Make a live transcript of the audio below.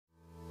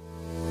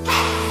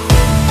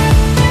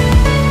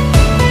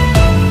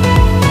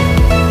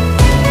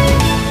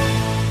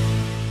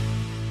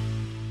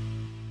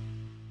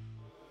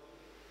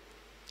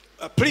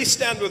Please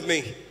stand with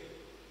me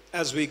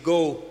as we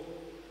go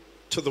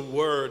to the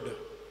Word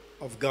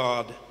of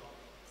God.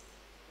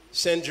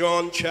 St.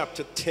 John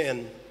chapter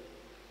 10.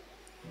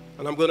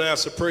 And I'm going to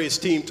ask the praise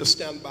team to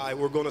stand by.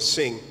 We're going to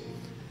sing.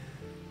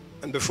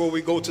 And before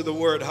we go to the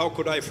Word, how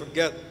could I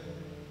forget?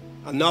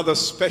 Another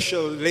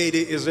special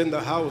lady is in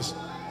the house.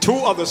 Two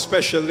other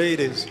special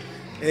ladies.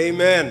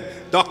 Amen.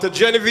 Dr.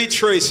 Genevieve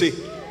Tracy.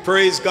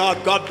 Praise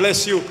God. God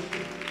bless you.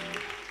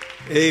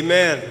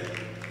 Amen.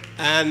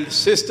 And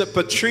Sister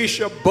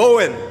Patricia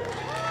Bowen.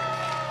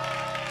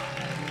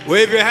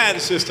 Wave your hand,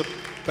 Sister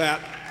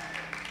Pat.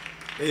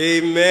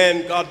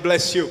 Amen. God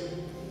bless you.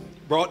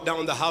 Brought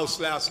down the house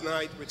last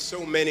night with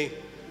so many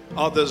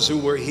others who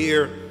were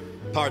here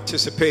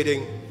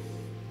participating.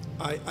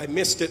 I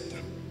missed it,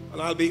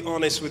 and I'll be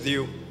honest with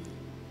you.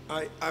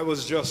 I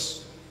was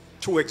just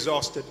too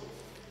exhausted.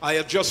 I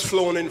had just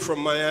flown in from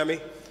Miami,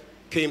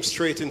 came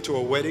straight into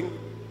a wedding.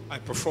 I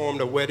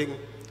performed a wedding,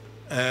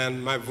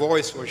 and my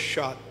voice was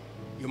shot.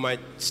 You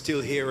might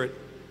still hear it.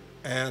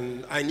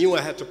 And I knew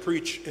I had to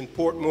preach in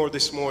Portmore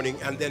this morning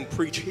and then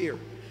preach here.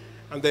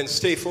 And then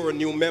stay for a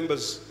new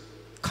members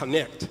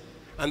connect.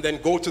 And then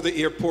go to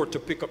the airport to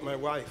pick up my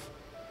wife.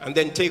 And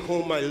then take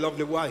home my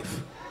lovely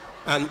wife.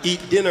 And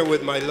eat dinner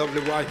with my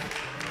lovely wife.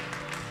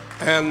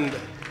 And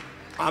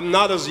I'm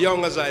not as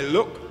young as I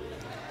look.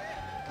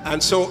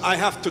 And so I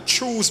have to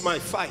choose my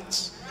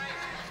fights.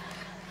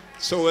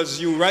 So as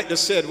you rightly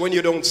said, when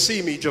you don't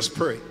see me, just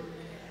pray.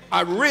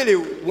 I really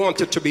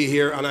wanted to be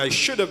here, and I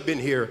should have been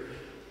here.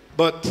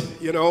 But,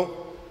 you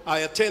know, I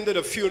attended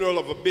a funeral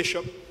of a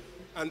bishop,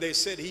 and they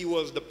said he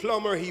was the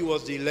plumber, he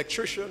was the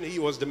electrician, he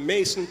was the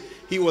mason,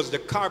 he was the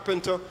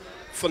carpenter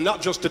for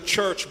not just the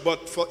church,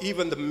 but for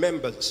even the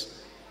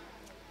members.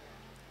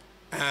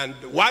 And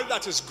while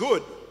that is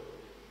good,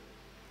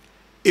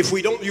 if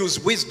we don't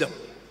use wisdom,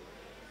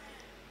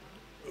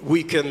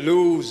 we can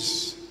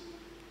lose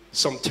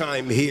some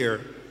time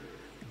here.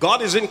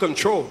 God is in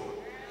control.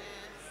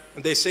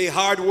 And they say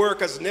hard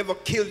work has never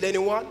killed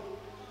anyone,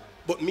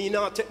 but me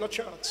not take no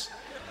chance.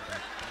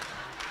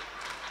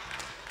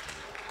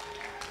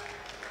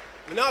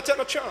 Me not take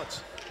no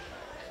chance.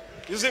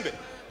 You see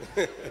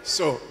me?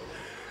 So,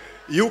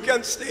 you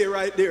can stay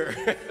right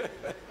there.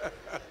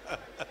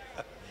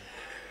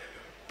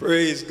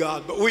 Praise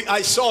God. But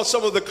I saw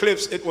some of the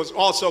clips. It was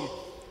awesome.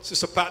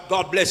 Sister Pat,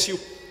 God bless you.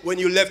 When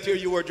you left here,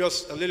 you were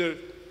just a little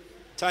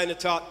tiny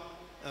tot.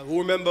 Who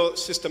remember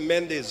Sister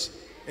Mendes?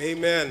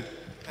 Amen.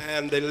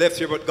 And they left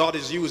here, but God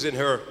is using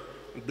her,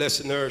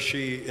 blessing her.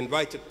 She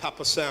invited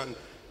Papa San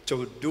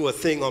to do a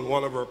thing on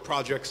one of her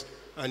projects,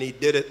 and he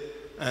did it.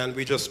 And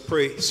we just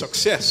pray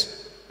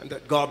success, and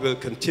that God will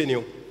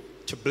continue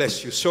to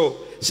bless you. So,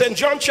 St.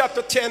 John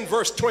chapter 10,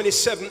 verse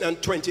 27 and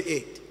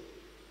 28.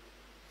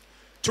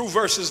 Two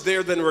verses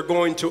there, then we're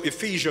going to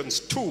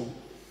Ephesians 2.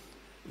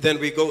 Then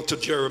we go to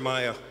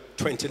Jeremiah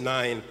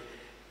 29.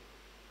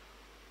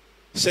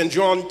 St.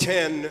 John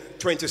 10,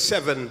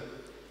 27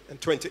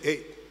 and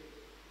 28.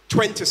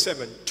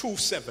 27,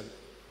 2:7.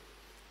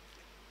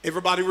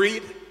 Everybody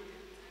read.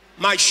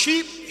 My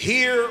sheep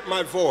hear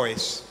my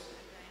voice,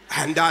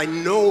 and I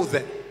know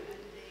them,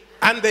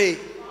 and they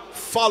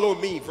follow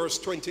me. Verse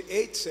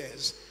 28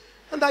 says,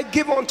 and I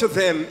give unto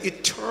them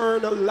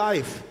eternal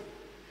life,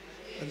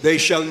 and they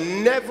shall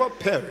never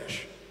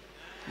perish,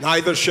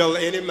 neither shall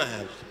any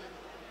man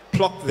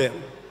pluck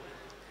them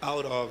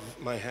out of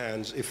my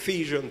hands.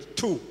 Ephesians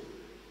 2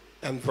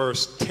 and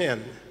verse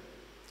 10.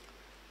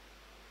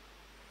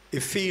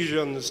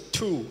 Ephesians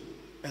 2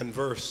 and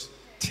verse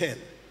 10.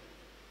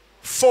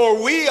 For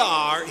we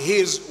are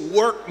his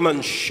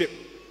workmanship,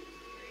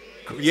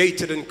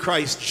 created in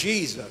Christ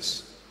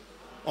Jesus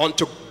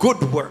unto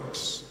good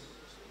works,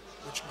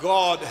 which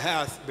God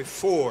hath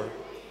before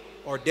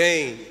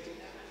ordained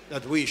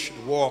that we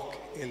should walk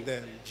in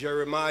them.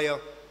 Jeremiah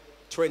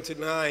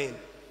 29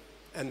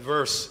 and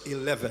verse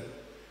 11.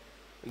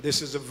 And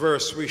this is a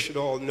verse we should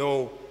all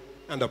know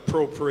and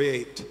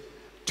appropriate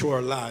to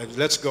our lives.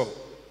 Let's go.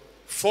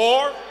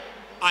 For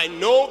I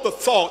know the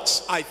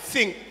thoughts I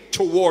think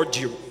toward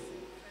you,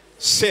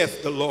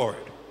 saith the Lord,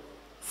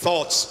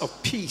 thoughts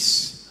of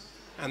peace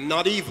and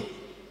not evil,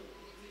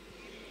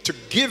 to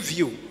give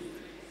you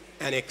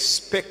an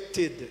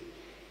expected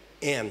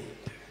end.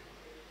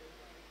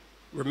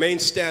 Remain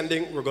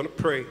standing. We're going to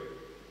pray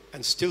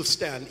and still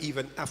stand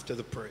even after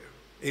the prayer.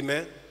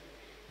 Amen.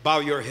 Bow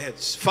your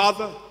heads.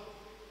 Father,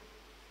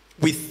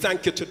 we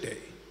thank you today.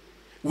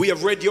 We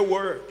have read your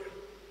word.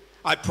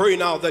 I pray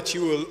now that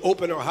you will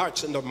open our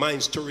hearts and our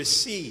minds to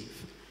receive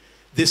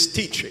this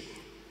teaching.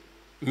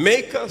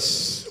 Make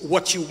us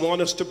what you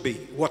want us to be,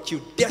 what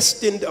you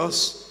destined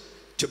us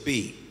to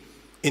be,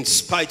 in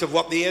spite of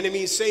what the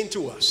enemy is saying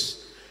to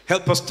us.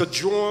 Help us to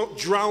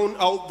drown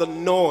out the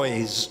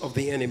noise of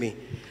the enemy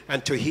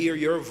and to hear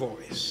your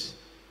voice.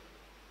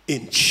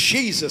 In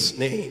Jesus'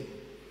 name.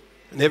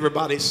 And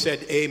everybody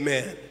said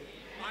amen.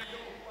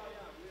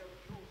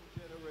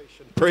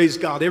 Praise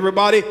God.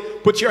 Everybody,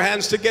 put your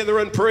hands together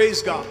and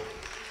praise God.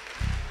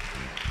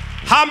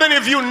 How many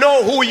of you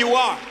know who you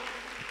are?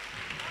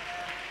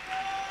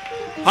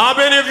 How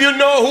many of you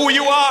know who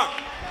you are?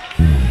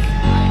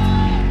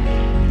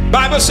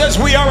 Bible says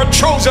we are a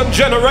chosen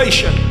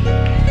generation,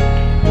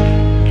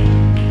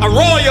 a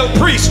royal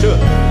priesthood,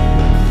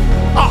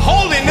 a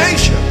holy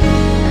nation,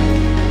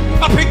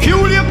 a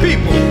peculiar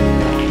people,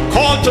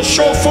 called to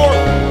show forth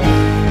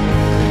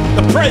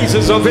the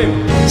praises of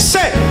him.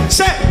 Say,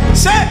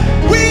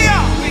 we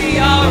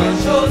are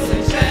a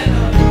chosen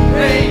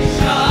generation.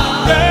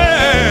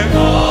 Yeah.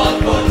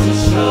 Lord, want to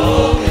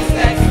show his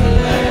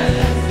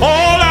excellence.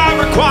 All I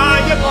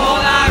require for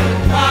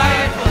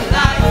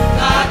life,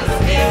 God has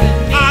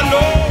given me. I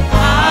know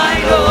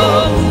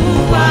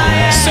who I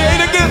am. Say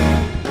it again.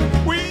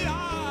 We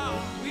are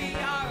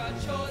a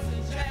chosen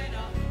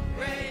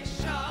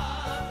generation.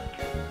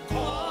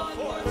 called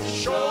for to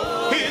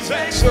show his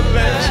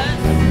excellence.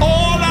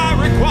 All I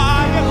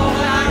require for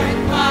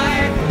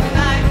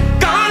life,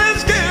 God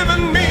has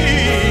given me.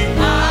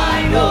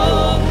 I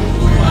know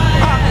who I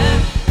am.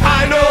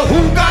 I know who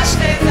God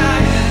says I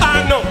am.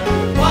 I know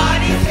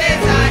What he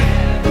says I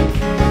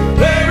am.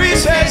 where he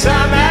says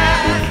I'm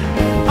at.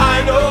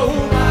 I know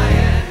who I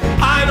am.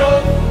 I know.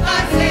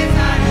 God says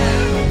I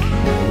am.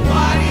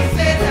 What he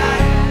says I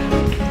am.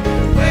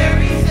 Where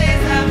he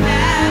says I'm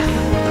at.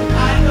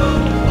 I know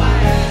who I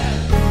am.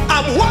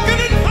 I'm walking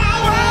in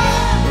power.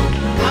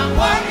 I'm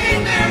walking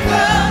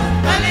miracles.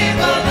 I live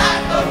a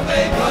life of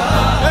favor.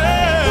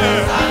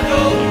 Yeah. I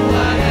know who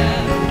I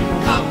am.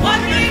 I'm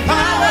walking in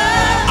power.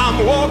 I'm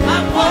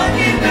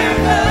walking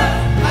miracles.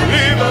 I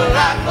live a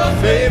life of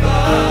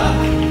favor.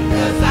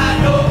 'Cause I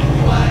know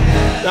who I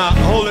am. Now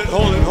hold it.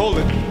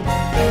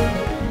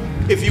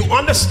 If you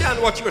understand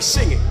what you're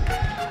singing,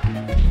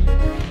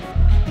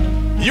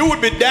 you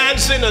would be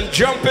dancing and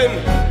jumping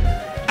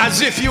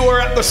as if you were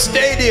at the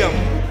stadium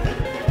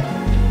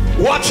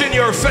watching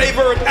your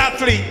favorite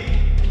athlete.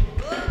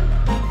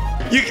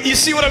 You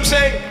see what I'm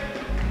saying?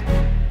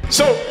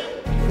 So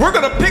we're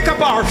gonna pick up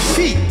our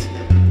feet.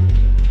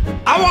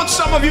 I want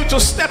some of you to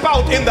step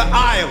out in the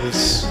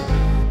aisles.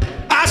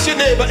 Ask your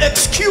neighbor,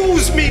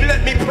 excuse me,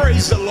 let me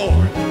praise the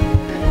Lord.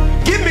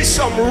 Give me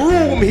some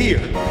room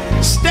here.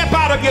 Step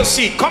out of your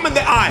seat, come in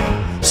the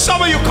aisle.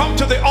 Some of you come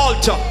to the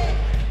altar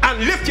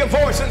and lift your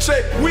voice and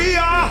say, we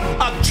are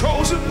a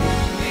chosen.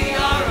 We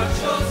are a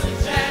chosen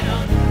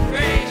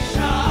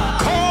generation.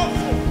 Called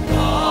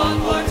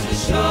For to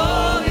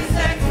show his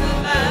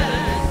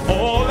excellence.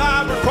 all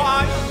I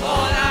require.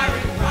 All I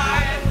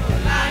require for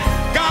life,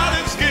 God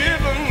has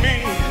given me.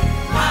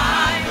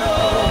 I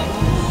know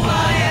who I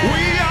am.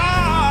 We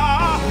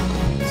are,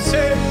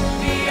 say,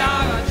 We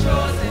are a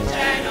chosen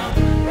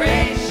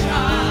generation.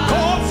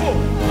 called for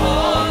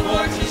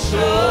For to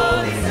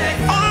show his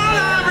excellence. all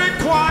I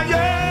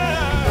require.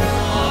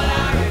 All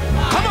I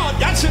require, Come on,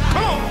 that's it,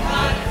 come on.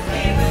 God has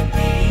given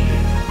me.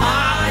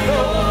 I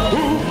know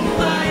who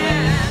I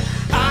am.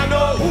 I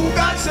know who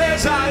God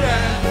says I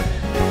am.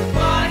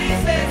 What he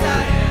says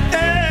I am.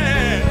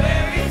 Yeah.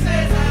 Where he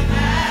says I'm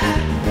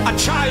at. A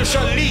child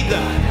shall lead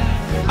them.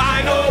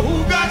 I know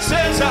who God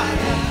says I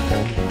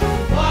am.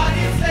 What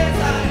he says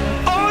I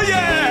am. Oh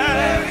yeah.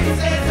 Where he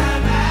says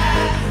I'm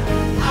at.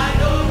 I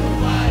know who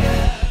I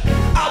am.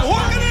 I'm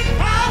walking in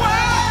power,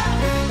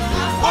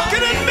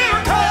 walking in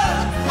miracles.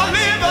 I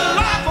live a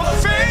life of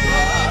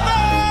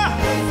favor.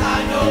 I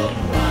know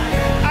who I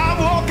am. I'm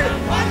walking.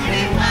 Walking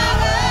in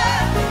power.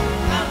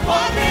 I'm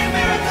walking in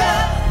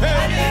miracles.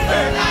 I live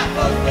a life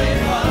of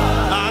favor.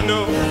 I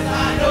know.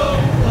 I know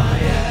who I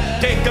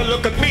am. Take a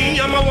look at me,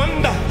 I'm a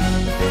wonder.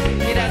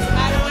 It doesn't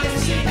matter what you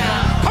see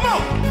now. Come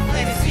on.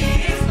 Let me see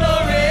his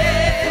glory.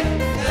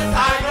 'Cause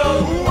I know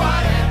who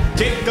I am.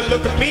 Take a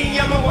look at me,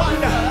 I'm a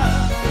wonder.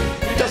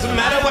 It doesn't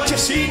matter what you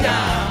see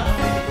now.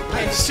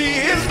 I see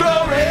his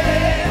glory.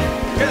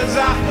 Cause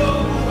I know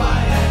Who I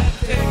am.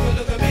 Take a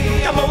look at me.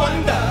 I'm a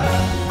wonder.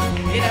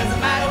 It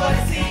doesn't matter what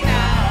you see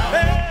now.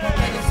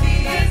 Let me see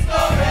his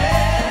glory.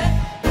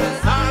 'Cause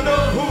I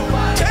know who.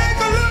 Take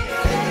a look.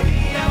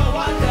 I'm a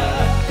wonder.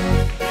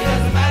 It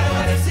doesn't matter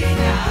what you see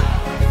now.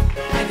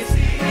 I can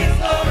see his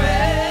glory.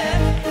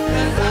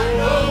 'Cause I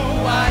know who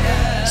I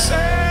am.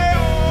 Say,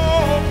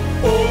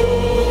 oh, oh.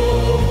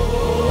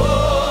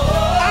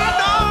 I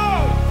know.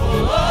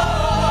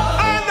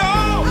 I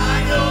know. I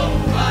know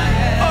who I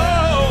am.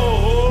 Oh.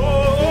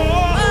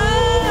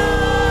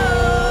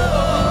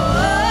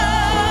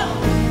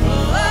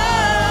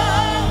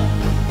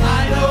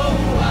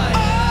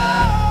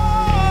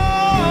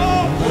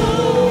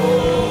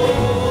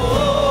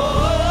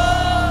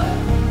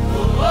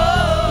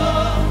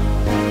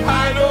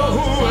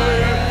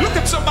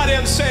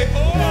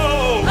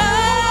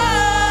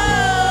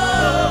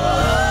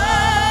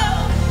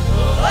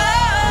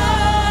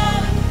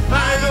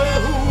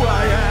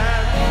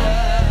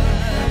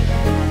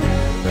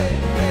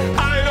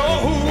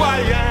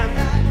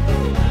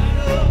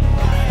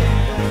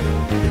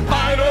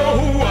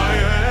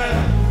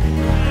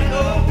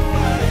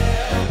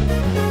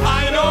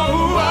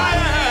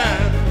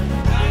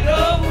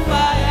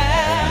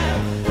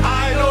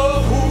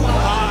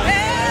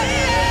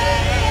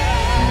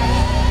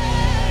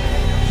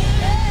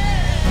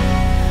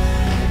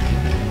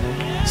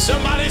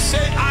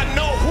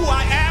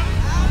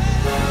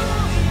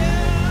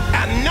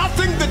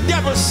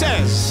 devil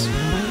says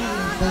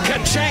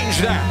can change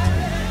that.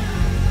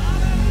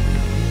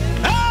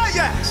 Ah,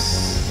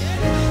 yes.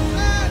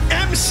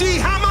 MC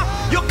Hammer,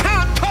 you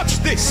can't touch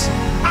this.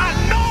 I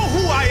know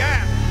who I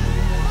am.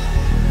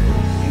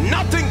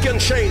 Nothing can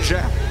change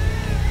that.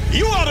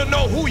 You ought to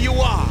know who you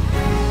are.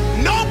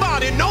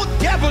 Nobody, no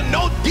devil,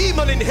 no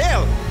demon in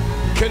hell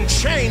can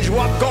change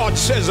what God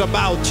says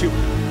about you.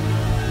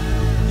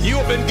 You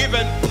have been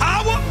given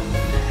power,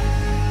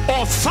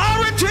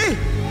 authority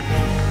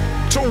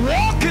to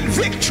walk in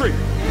victory.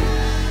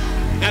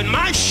 And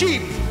my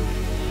sheep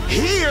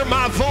hear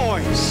my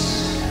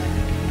voice.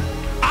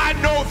 I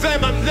know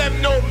them and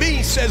them know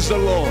me, says the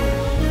Lord.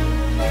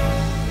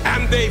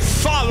 And they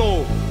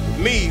follow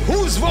me.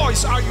 Whose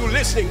voice are you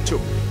listening to?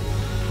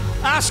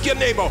 Ask your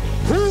neighbor,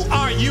 who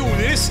are you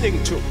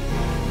listening to?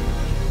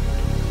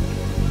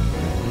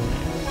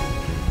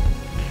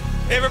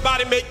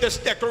 Everybody make this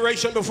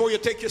declaration before you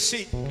take your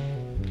seat.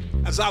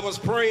 As I was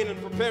praying and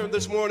preparing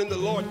this morning, the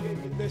Lord gave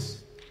me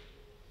this.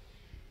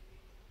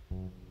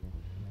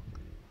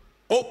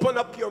 Open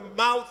up your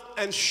mouth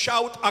and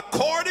shout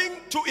according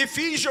to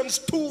Ephesians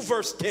 2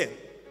 verse 10.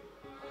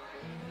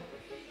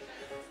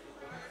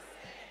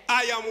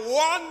 I am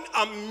one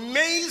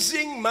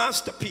amazing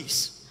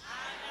masterpiece.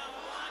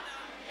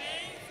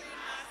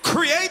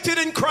 Created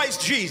in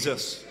Christ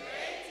Jesus.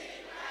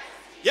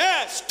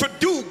 Yes, to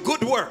do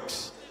good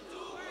works.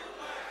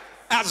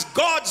 As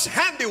God's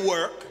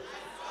handiwork,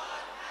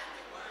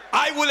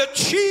 I will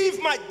achieve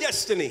my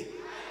destiny.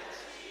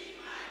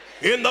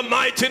 In the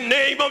mighty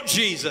name of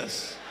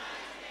Jesus.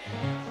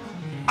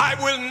 I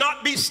will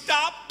not be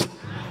stopped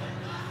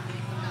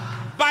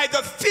by the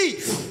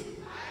thief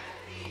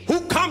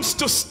who comes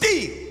to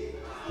steal,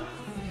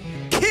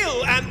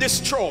 kill, and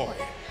destroy.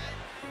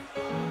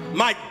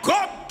 My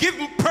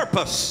God-given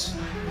purpose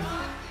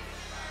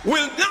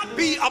will not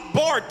be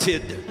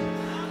aborted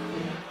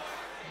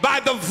by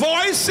the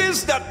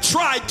voices that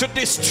try to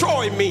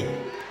destroy me.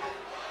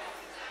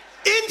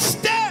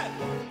 Instead,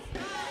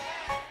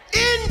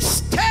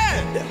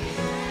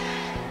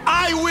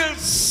 I will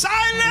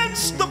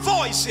silence the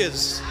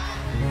voices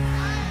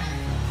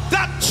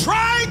that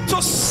try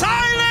to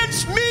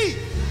silence me.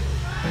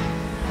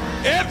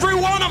 Every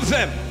one of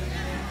them,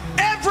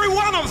 every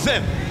one of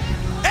them,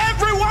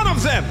 every one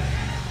of them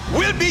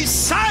will be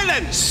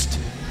silenced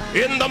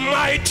in the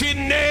mighty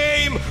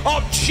name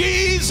of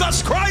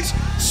Jesus Christ.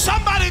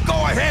 Somebody go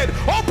ahead,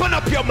 open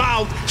up your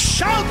mouth,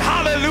 shout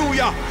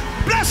hallelujah,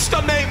 bless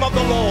the name of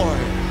the Lord.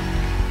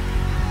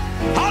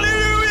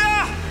 Hallelujah.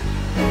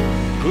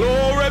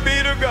 Glory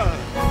be to God.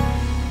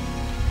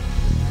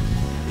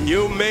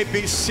 You may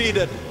be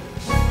seated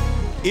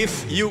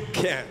if you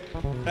can.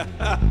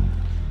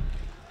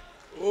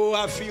 Oh,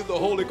 I feel the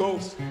Holy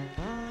Ghost.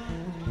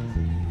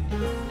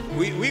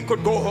 We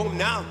could go home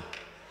now.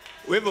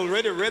 We've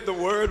already read the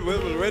word.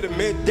 We've already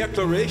made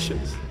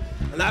declarations.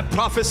 And I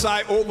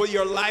prophesy over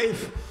your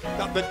life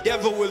that the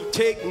devil will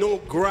take no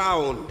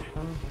ground.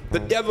 The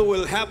devil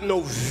will have no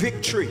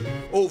victory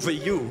over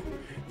you.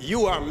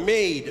 You are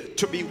made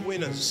to be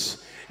winners.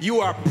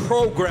 You are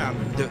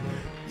programmed.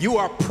 You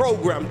are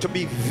programmed to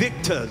be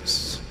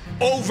victors,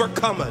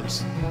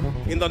 overcomers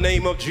in the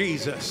name of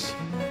Jesus.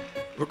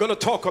 We're going to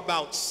talk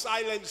about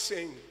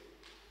silencing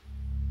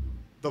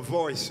the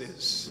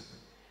voices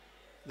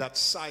that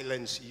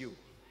silence you.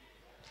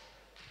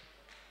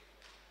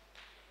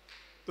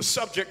 The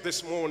subject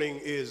this morning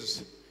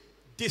is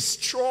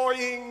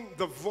destroying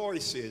the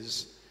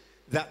voices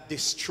that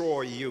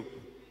destroy you.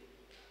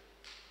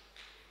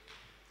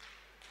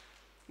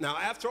 Now,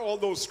 after all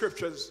those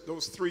scriptures,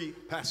 those three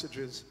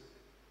passages,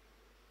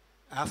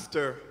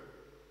 after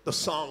the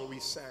song we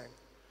sang,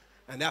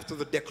 and after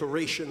the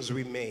declarations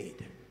we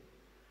made,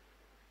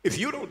 if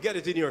you don't get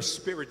it in your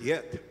spirit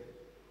yet,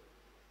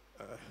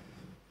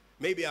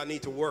 maybe I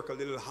need to work a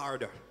little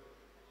harder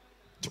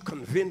to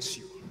convince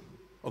you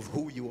of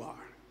who you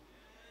are,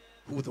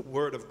 who the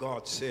Word of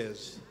God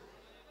says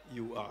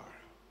you are.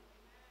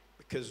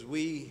 Because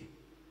we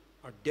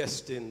are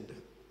destined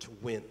to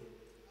win.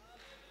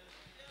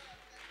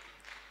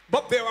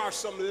 But there are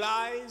some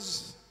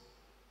lies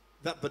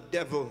that the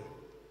devil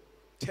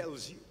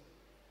tells you.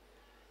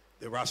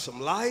 There are some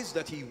lies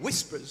that he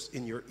whispers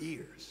in your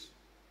ears.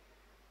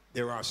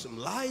 There are some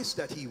lies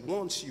that he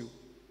wants you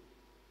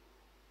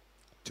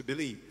to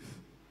believe.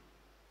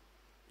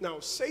 Now,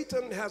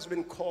 Satan has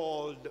been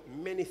called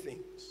many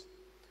things.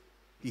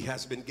 He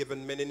has been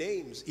given many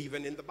names,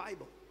 even in the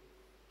Bible.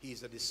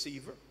 He's a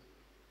deceiver.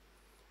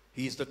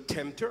 He's the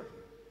tempter.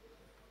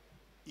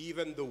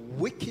 Even the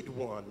wicked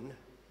one,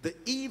 the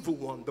evil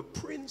one, the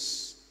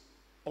prince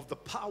of the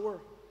power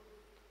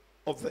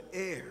of the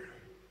air.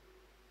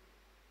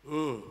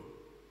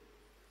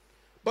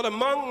 But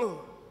among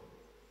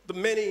the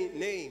many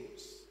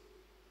names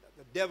that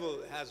the devil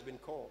has been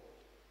called,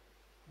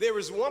 there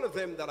is one of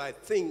them that I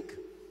think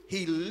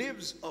he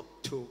lives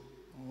up to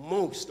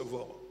most of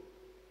all.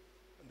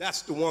 And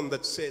that's the one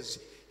that says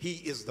he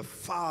is the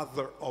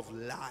father of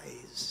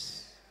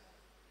lies.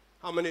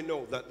 How many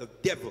know that the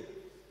devil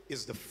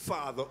is the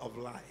father of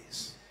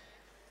lies?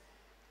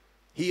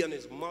 He and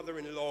his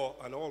mother-in-law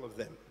and all of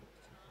them,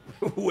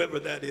 whoever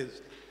that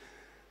is.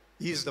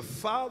 He's the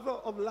father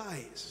of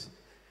lies.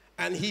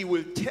 And he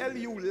will tell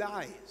you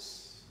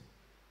lies.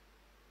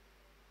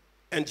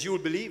 And you'll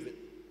believe it.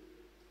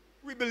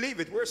 We believe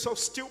it. We're so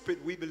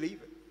stupid, we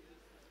believe it.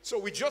 So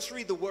we just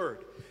read the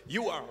word.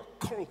 You are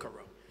a conqueror.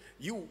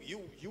 You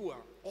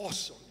are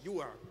awesome. You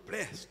are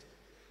blessed.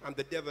 And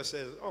the devil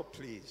says, oh,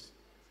 please.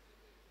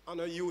 I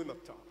know you him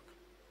talk.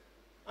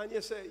 And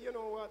you say, you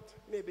know what?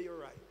 Maybe you're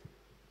right.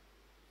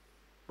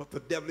 But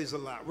the devil is a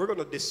lie. We're going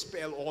to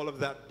dispel all of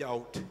that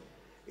doubt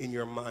in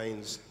your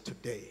minds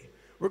today.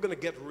 We're going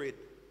to get rid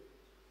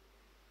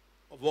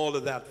of all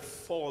of that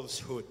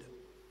falsehood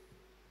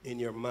in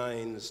your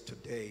minds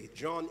today.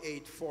 John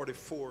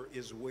 8:44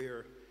 is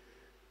where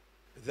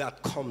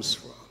that comes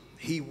from.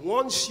 He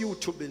wants you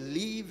to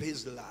believe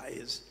his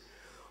lies,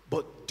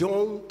 but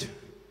don't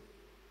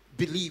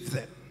believe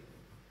them.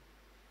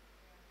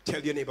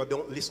 Tell your neighbor,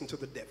 don't listen to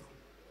the devil.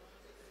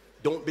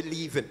 Don't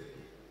believe him.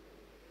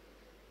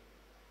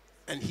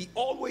 And he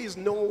always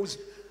knows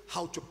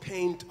how to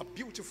paint a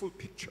beautiful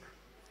picture.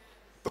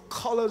 The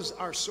colors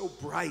are so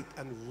bright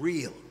and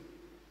real.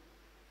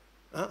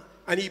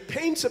 And he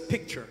paints a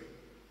picture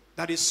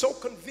that is so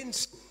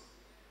convincing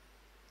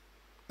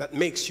that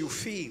makes you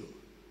feel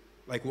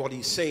like what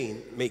he's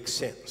saying makes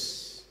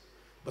sense.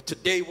 But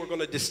today we're going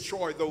to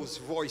destroy those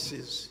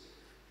voices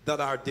that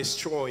are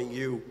destroying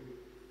you.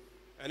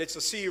 And it's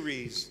a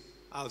series.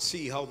 I'll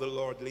see how the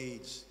Lord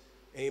leads.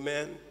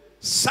 Amen.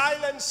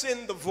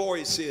 Silencing the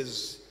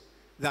voices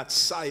that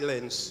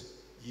silence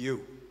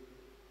you.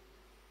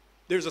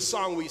 There's a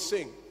song we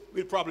sing.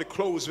 We'll probably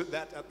close with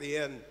that at the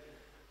end.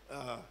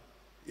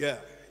 Yeah,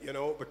 you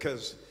know,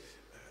 because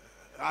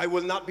I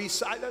will not be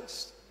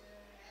silenced.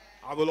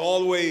 I will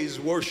always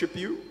worship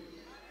you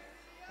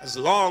as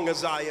long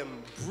as I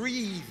am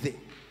breathing.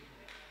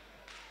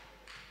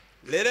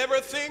 Let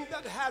everything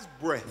that has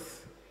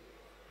breath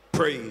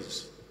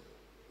praise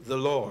the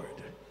Lord.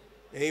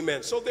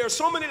 Amen. So there are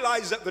so many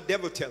lies that the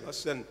devil tells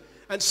us, and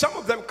some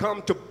of them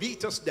come to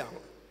beat us down,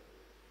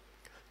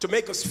 to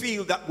make us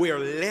feel that we're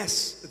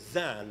less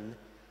than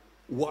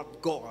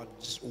what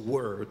God's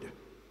word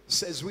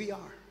says we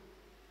are.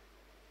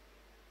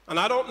 And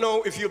I don't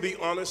know if you'll be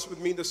honest with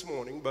me this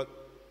morning, but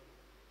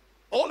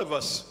all of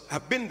us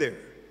have been there.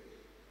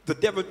 The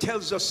devil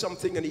tells us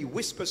something and he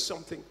whispers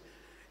something,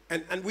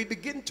 and we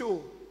begin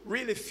to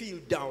really feel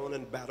down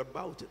and bad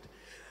about it.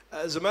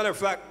 As a matter of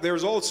fact,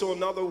 there's also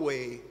another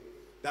way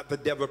that the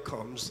devil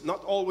comes,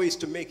 not always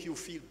to make you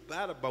feel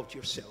bad about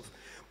yourself,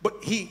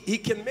 but he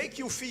can make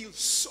you feel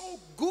so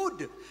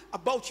good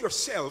about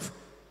yourself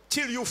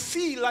till you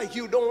feel like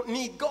you don't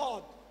need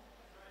God.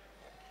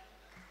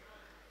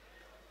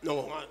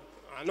 No,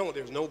 I know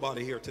there's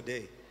nobody here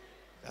today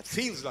that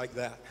feels like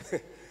that.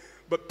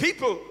 But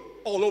people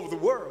all over the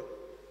world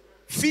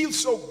feel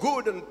so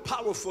good and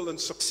powerful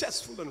and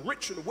successful and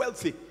rich and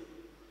wealthy,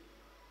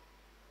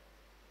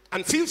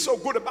 and feel so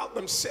good about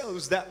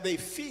themselves that they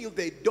feel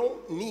they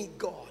don't need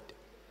God.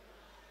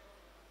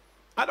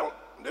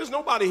 There's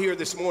nobody here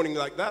this morning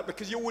like that,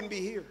 because you wouldn't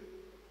be here.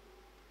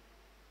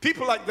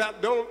 People like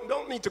that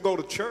don't need to go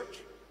to church.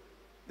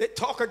 They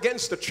talk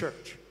against the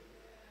church.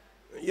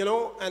 You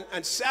know,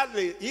 and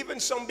sadly, even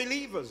some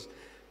believers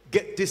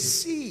get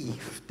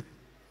deceived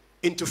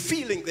into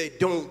feeling they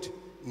don't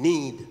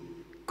need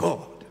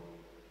God.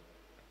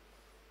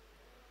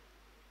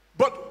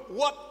 But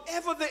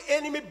whatever the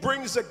enemy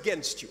brings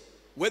against you,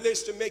 whether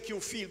it's to make you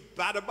feel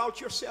bad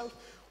about yourself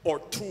or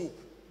too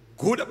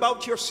good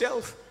about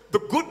yourself, the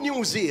good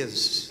news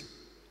is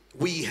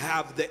we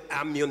have the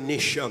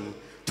ammunition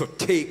to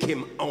take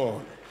him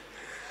on.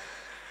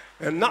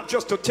 And not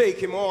just to take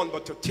him on,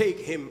 but to take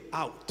him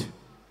out,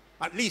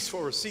 at least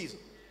for a season.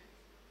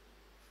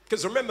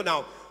 Because remember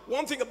now,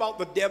 one thing about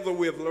the devil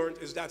we have learned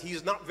is that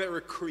he's not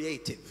very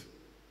creative.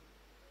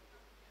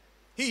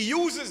 He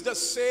uses the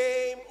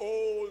same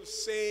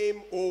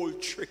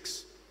old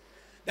tricks.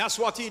 That's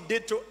what he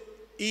did to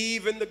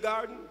Eve in the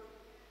garden.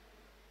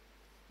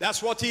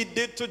 That's what he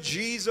did to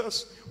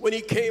Jesus when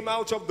he came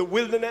out of the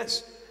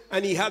wilderness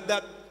and he had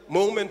that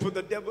moment with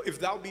the devil. If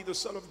thou be the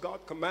Son of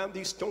God, command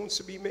these stones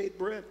to be made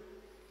bread.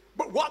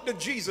 But what did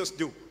Jesus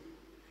do?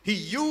 He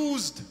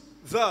used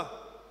the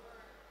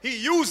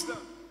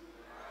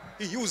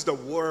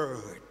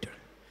word.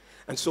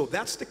 And so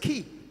that's the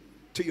key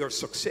to your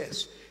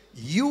success.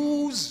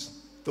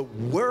 Use the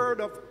word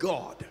of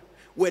God.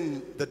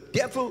 When the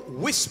devil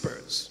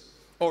whispers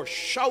or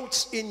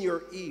shouts in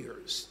your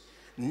ears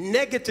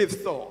negative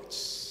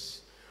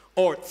thoughts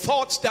or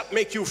thoughts that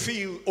make you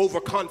feel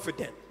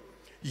overconfident,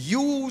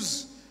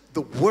 use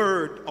the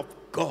word of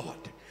God.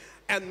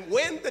 And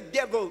when the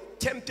devil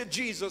tempted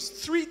Jesus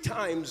 3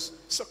 times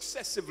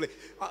successively,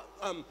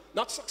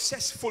 not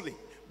successfully,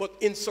 but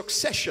in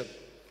succession,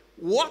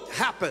 what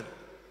happened?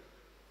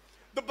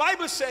 The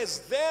Bible says,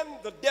 then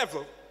the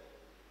devil,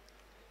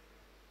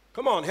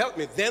 come on, help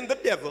me, then the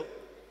devil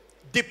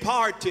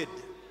departed.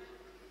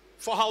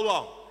 For how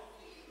long?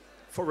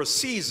 For a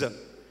season.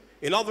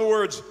 In other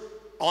words,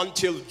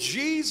 until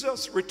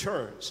Jesus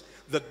returns.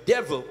 the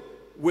devil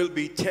will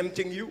be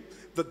tempting you.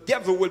 The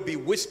devil will be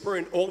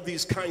whispering all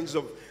these kinds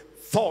of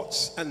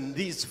thoughts, and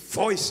these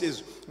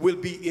voices will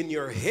be in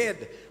your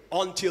head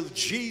until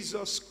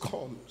Jesus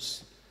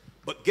comes.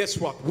 But guess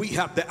what? We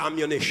have the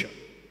ammunition.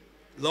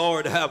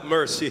 Lord have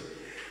mercy.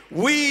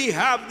 We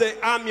have the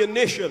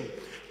ammunition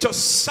to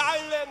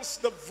silence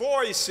the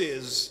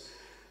voices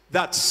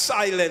that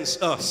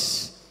silence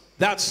us.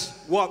 That's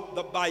what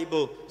the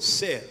Bible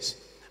says.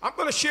 I'm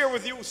going to share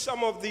with you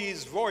some of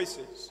these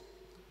voices,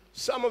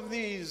 some of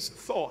these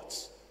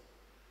thoughts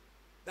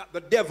that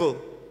the devil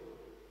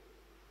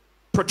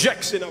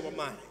projects in our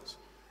minds.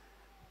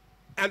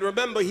 And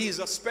remember, he's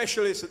a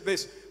specialist at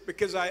this,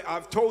 because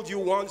I've told you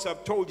once,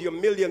 I've told you a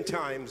million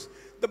times.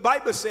 The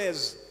Bible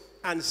says,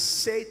 and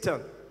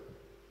Satan,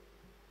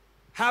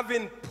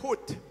 having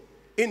put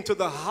into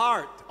the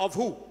heart of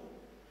who?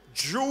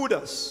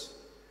 Judas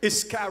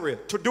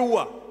Iscariot. To do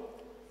what?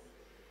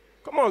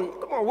 Come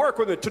on, work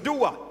with it. To do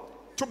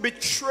what? To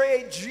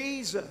betray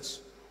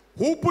Jesus.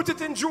 Who put it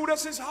in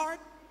Judas's heart?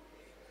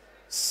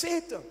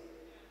 Satan.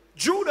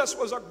 Judas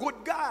was a good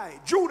guy.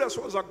 Judas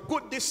was a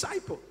good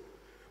disciple.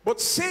 But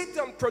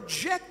Satan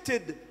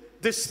projected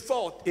this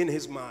thought in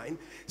his mind.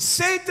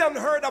 Satan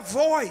heard a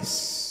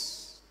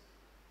voice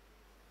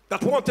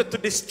that wanted to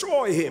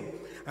destroy him.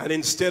 And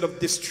instead of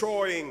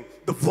destroying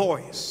the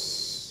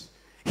voice,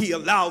 he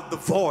allowed the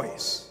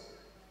voice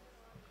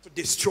to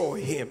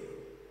destroy him.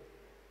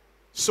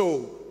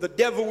 So the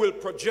devil will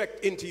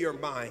project into your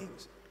mind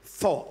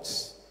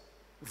thoughts,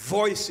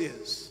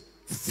 voices,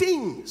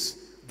 things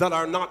that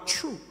are not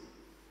true.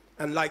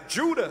 And like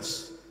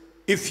Judas,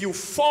 if you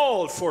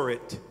fall for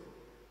it,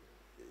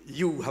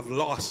 you have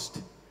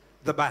lost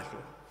the battle.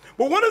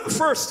 But one of the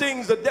first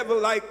things the devil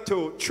likes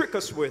to trick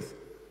us with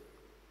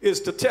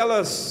is to tell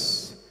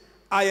us,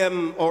 I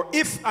am, or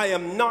if I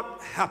am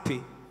not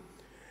happy,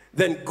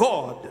 then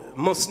God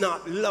must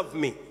not love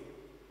me.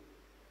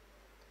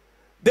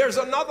 There's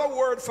another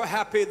word for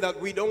happy that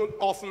we don't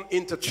often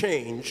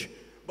interchange,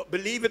 but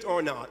believe it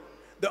or not,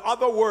 the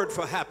other word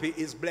for happy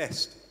is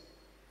blessed.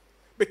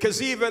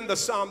 Because even the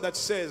psalm that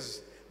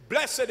says,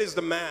 blessed is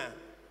the man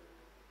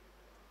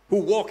who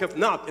walketh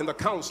not in the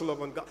counsel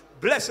of ungodly.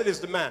 Blessed is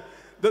the man.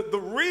 The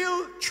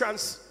real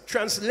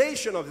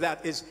translation of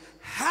that is,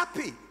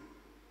 happy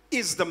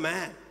is the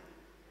man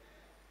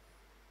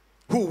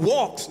who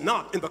walks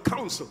not in the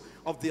counsel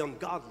of the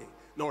ungodly,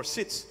 nor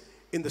sits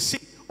in the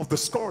seat of the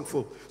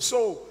scornful.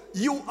 So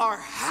you are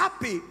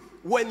happy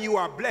when you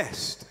are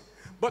blessed.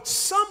 But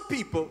some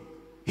people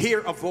hear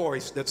a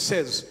voice that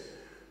says,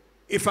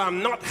 if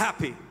I'm not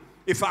happy,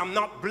 if I'm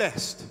not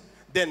blessed,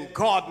 then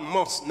God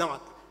must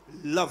not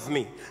love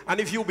me. And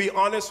if you'll be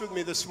honest with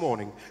me this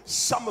morning,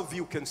 some of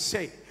you can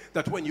say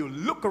that when you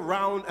look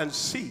around and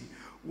see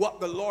what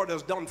the Lord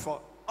has done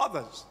for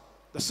others,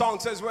 the song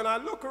says, when I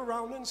look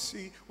around and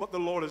see what the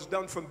Lord has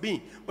done for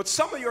me. But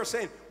some of you are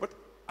saying, but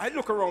I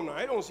look around and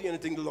I don't see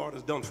anything the Lord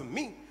has done for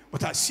me,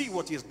 but I see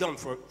what he has done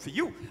for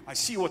you. I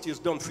see what he has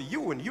done for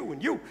you and you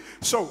and you.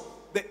 So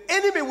the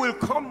enemy will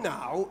come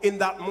now in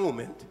that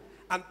moment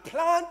and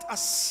plant a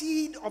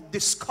seed of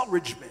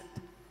discouragement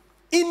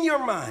in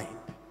your mind.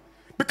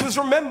 Because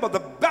remember, the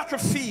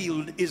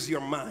battlefield is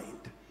your mind.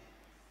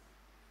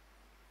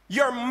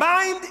 Your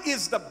mind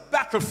is the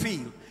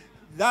battlefield.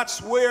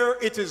 That's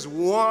where it is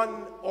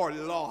won or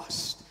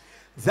lost.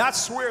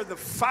 That's where the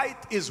fight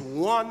is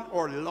won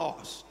or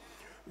lost.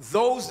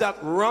 Those that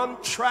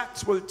run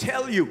tracks will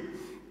tell you,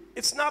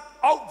 it's not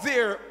out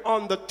there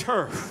on the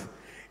turf.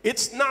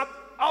 It's not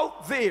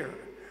out there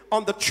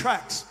on the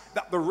tracks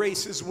that the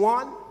race is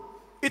won.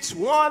 It's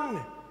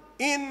won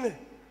in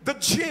the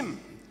gym.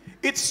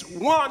 It's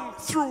won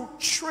through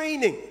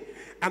training.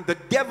 And the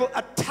devil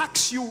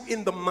attacks you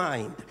in the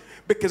mind,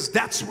 because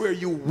that's where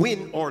you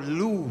win or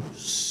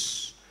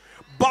lose.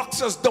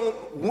 Boxers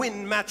don't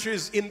win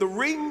matches in the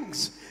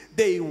rings.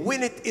 They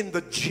win it in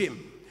the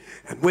gym.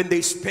 And when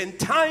they spend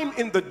time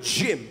in the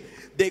gym,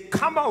 they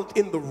come out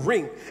in the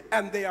ring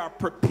and they are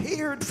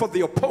prepared for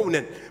the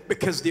opponent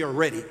because they are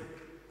ready.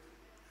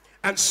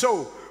 And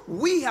so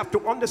we have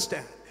to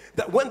understand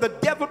that when the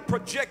devil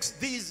projects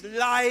these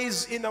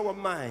lies in our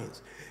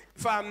minds,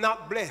 if I'm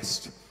not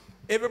blessed,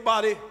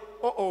 everybody,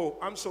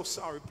 I'm so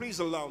sorry, please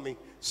allow me.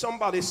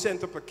 Somebody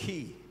sent up a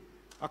key,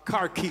 a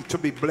car key to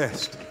be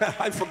blessed.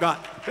 I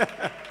forgot.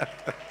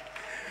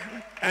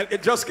 And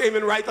it just came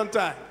in right on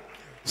time.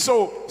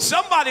 So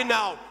somebody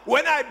now,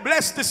 when I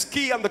bless this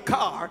key on the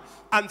car,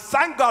 and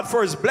thank God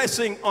for his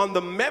blessing on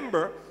the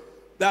member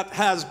that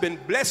has been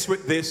blessed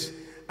with this,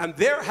 and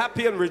they're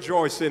happy and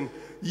rejoicing,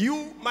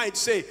 you might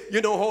say,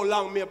 you know how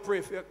long me I pray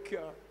for your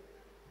car?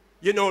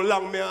 You know how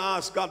long me I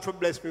ask God for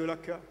bless me with a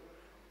car?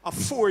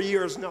 4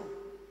 years now.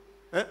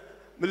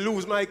 Me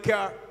lose my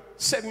car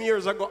 7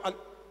 years ago. And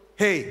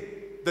hey,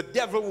 the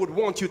devil would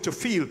want you to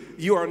feel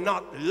you are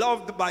not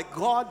loved by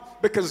God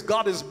because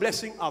God is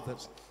blessing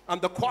others. And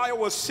the choir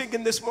was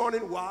singing this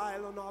morning,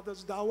 while on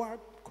others thou art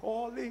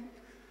calling,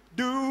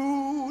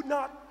 do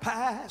not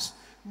pass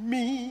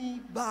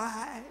me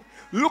by.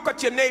 Look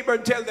at your neighbor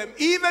and tell them,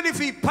 even if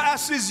he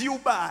passes you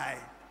by,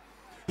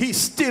 He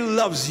still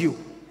loves you.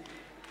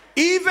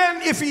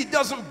 Even if he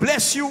doesn't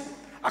bless you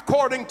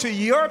according to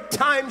your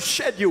time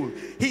schedule,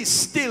 he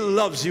still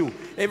loves you.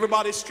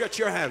 Everybody stretch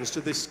your hands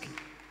to this key.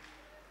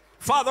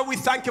 Father, we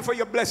thank you for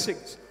your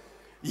blessings.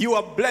 You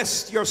have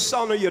blessed your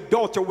son or your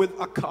daughter with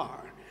a car.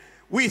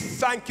 We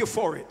thank you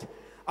for it.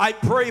 I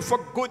pray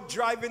for good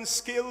driving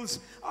skills.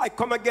 I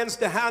come against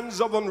the hands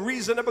of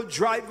unreasonable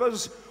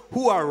drivers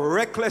who are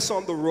reckless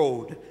on the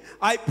road.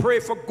 I pray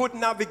for good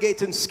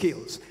navigating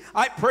skills.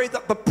 I pray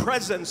that the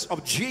presence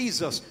of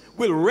Jesus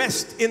will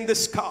rest in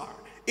this car,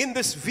 in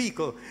this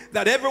vehicle,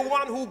 that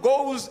everyone who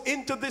goes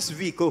into this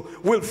vehicle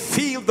will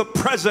feel the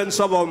presence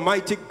of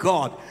Almighty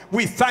God.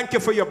 We thank you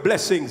for your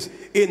blessings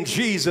in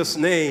Jesus'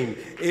 name.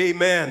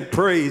 Amen.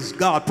 Praise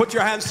God. Put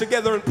your hands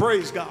together and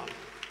praise God.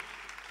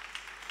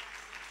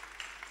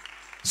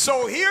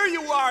 So here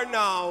you are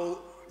now.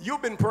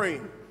 You've been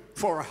praying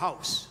for a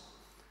house.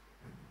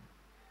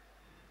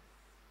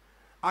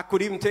 I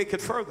could even take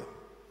it further.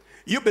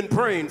 You've been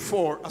praying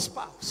for a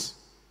spouse.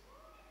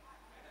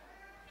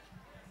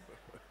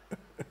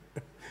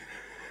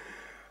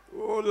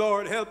 Oh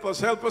Lord, help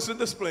us in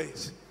this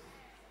place.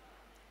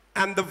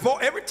 And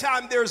every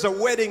time there's a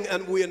wedding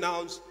and we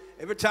announce,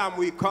 every time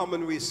we come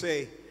and we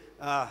say,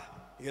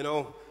 you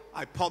know,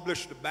 I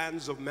published the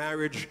banns of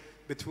marriage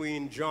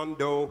between John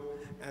Doe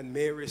and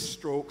Mary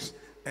Stokes,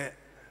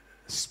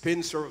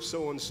 spinster of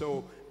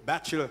so-and-so,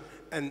 bachelor,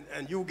 and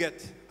you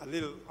get a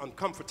little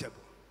uncomfortable.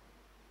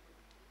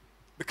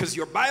 Because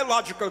your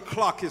biological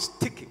clock is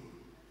ticking.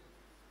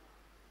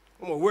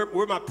 Come on,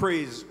 where my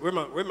praise?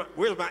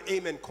 Where's my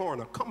amen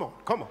corner? Come on,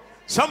 come on.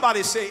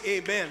 Somebody say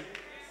amen.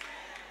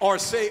 Or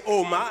say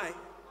oh my.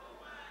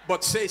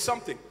 But say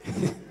something.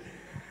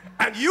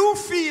 And you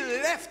feel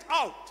left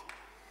out.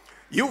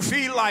 You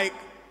feel like,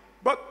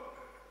 but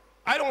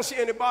I don't see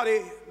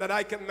anybody that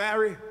I can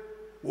marry.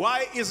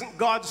 Why isn't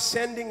God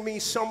sending me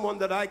someone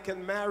that I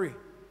can marry?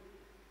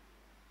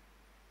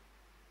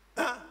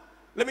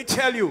 Let me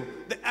tell you,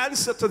 the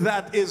answer to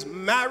that is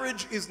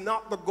marriage is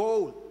not the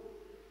goal.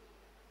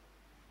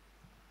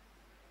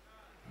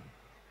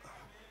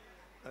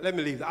 Let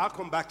me leave that. I'll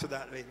come back to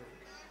that later.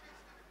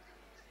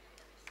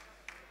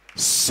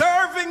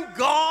 Serving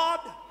God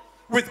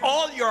with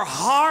all your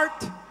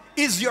heart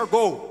is your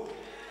goal.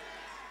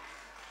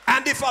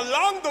 And if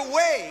along the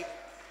way,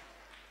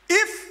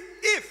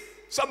 if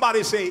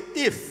somebody say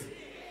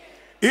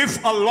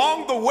if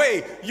along the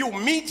way you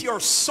meet your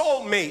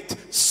soulmate,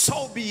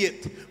 so be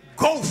it.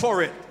 Go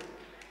for it.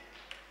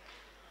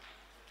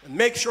 And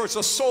make sure it's a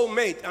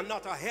soulmate and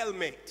not a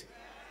hellmate.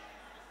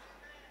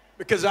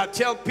 Because I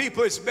tell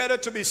people it's better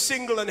to be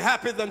single and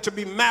happy than to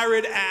be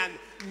married and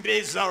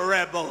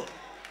miserable.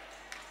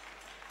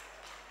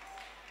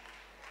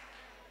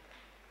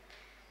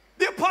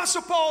 The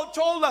Apostle Paul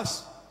told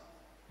us,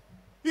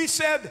 he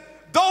said,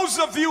 those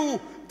of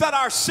you that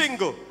are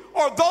single,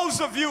 or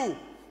those of you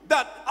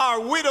that are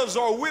widows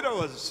or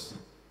widowers,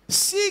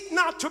 seek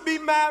not to be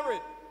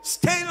married.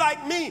 Stay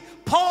like me.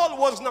 Paul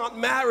was not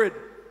married.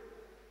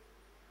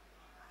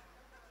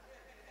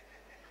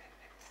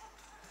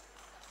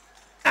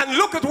 And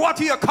look at what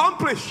he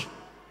accomplished.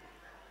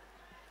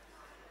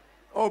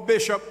 Oh,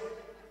 Bishop,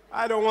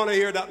 I don't want to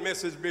hear that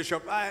message,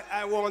 Bishop.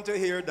 I want to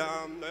hear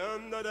dum,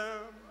 dum, da, dum,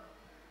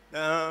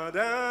 da,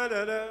 da,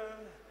 da, da.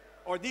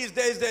 Or these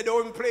days they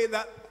don't even play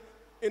that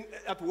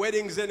at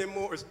weddings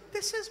anymore.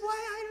 This is why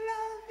I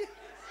love you.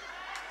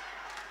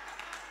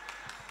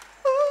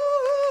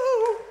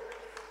 Ooh.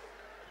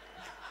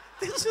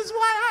 This is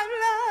why I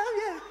love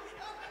you.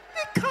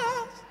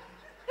 Because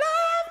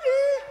love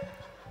me.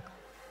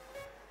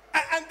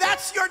 And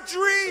that's your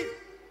dream.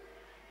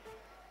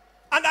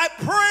 And I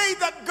pray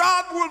that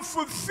God will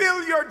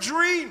fulfill your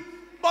dream.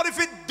 But if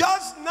it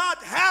does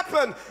not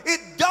happen,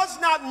 it does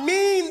not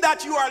mean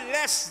that you are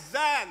less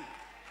than.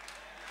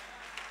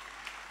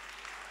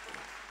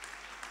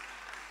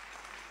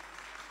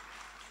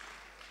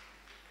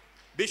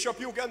 Bishop,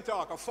 you can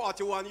talk.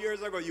 41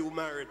 years ago, you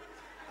married.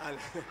 And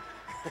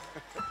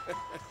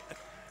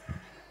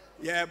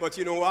yeah, but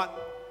you know what?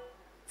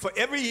 For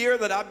every year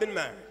that I've been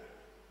married,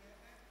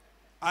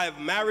 I have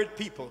married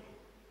people.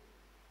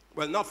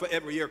 Well, not for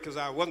every year, because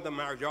I wasn't a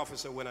marriage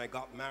officer when I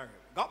got married.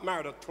 Got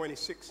married at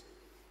 26,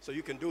 so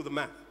you can do the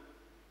math.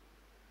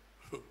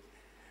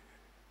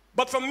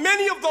 But for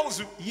many of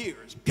those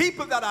years,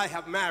 people that I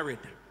have married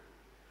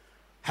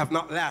have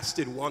not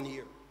lasted 1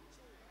 year.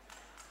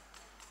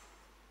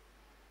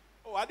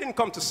 Oh, I didn't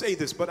come to say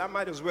this, but I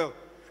might as well.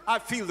 I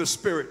feel the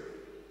Spirit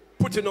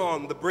putting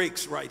on the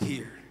brakes right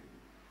here.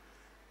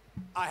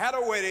 I had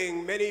a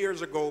wedding many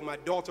years ago. My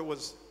daughter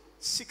was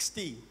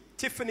 16.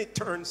 Tiffany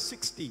turned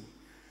 16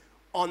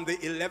 on the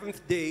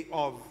 11th day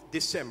of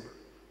December,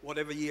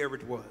 whatever year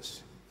it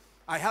was.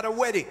 I had a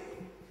wedding.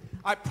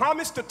 I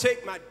promised to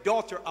take my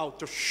daughter out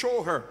to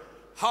show her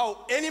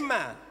how any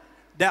man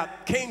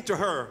that came to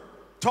her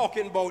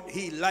talking about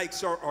he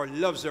likes her or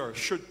loves her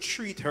should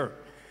treat her.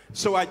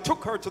 So I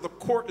took her to the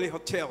Courtly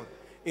Hotel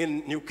in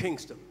New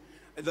Kingston.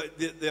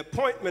 The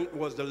appointment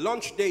was, the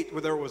lunch date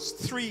with her was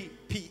 3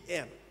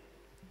 p.m.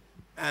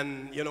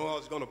 And, you know, I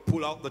was going to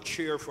pull out the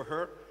chair for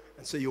her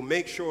and say, you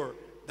make sure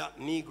that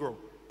Negro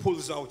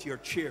pulls out your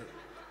chair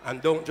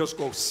and don't just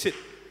go sit.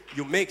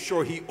 You make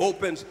sure he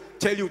opens,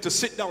 tell you to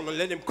sit down and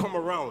let him come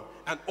around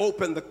and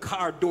open the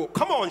car door.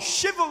 Come on,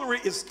 chivalry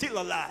is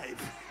still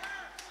alive.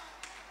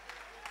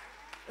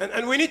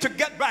 And we need to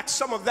get back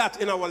some of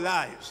that in our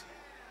lives.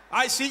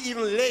 I see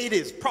even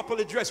ladies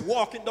properly dressed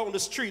walking down the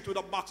street with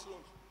a box lunch.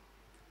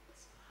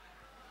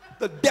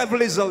 The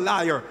devil is a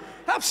liar.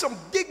 Have some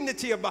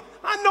dignity about.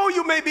 I know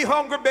you may be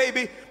hungry,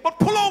 baby, but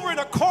pull over in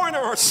a corner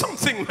or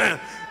something, man.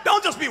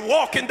 Don't just be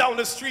walking down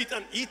the street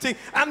and eating.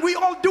 And we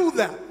all do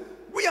that.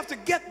 We have to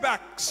get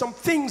back some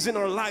things in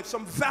our life,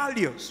 some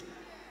values.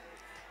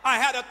 I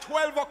had a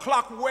 12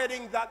 o'clock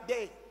wedding that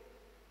day.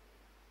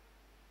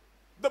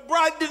 The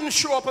bride didn't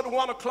show up at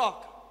 1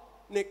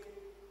 o'clock, Nick.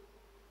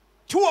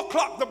 2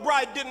 o'clock, the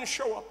bride didn't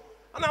show up.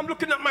 And I'm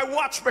looking at my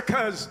watch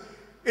because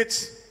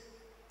it's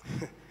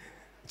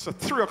a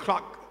 3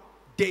 o'clock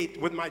date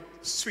with my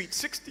sweet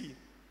 16.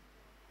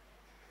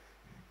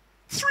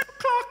 3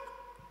 o'clock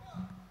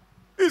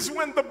is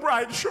when the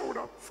bride showed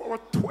up for a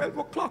 12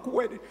 o'clock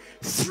wedding.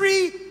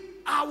 3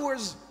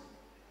 hours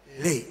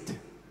late.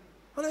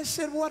 And I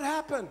said, what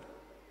happened?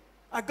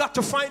 I got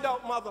to find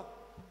out, mother.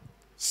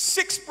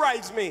 6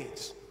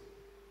 bridesmaids,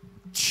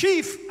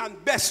 chief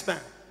and best man,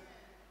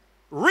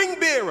 ring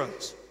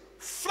bearers,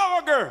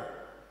 flower girl,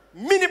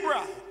 mini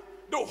bride,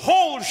 the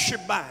whole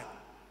shebang.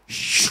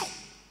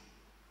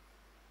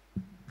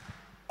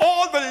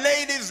 All the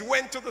ladies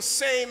went to the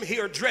same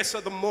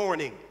hairdresser the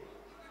morning.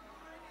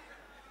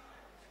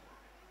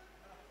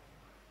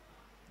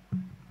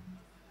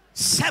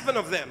 Seven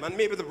of them, and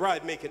maybe the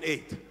bride making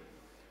 8.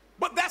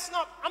 But that's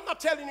not, I'm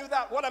not telling you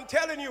that. What I'm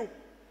telling you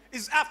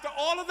is after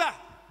all of that,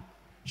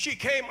 she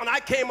came, and I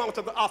came out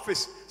of the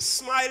office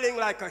smiling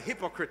like a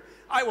hypocrite.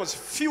 I was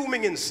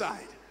fuming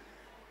inside.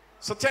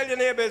 So tell your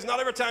neighbor, it's not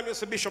every time you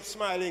see Bishop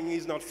smiling,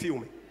 he's not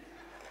fuming.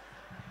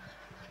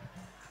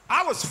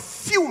 I was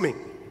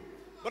fuming,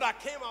 but I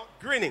came out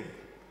grinning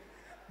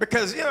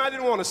because, you know, I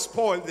didn't want to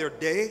spoil their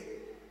day.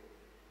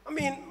 I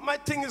mean, my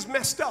thing is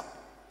messed up.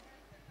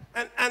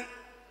 And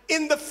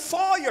in the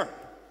foyer,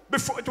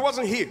 before, it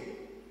wasn't here.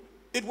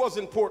 It was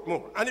in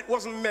Portmore, and it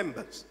wasn't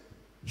members.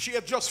 She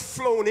had just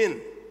flown in.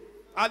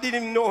 I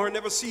didn't even know her,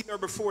 never seen her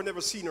before,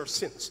 never seen her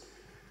since.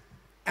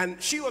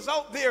 And she was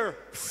out there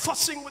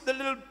fussing with the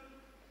little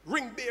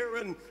ring bearer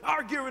and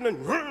arguing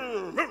and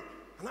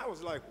I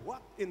was like,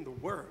 what in the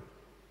world?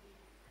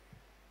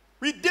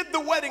 We did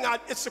the wedding.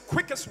 It's the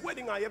quickest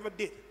wedding I ever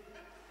did.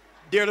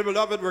 Dearly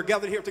beloved, we're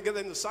gathered here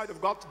together in the sight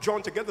of God to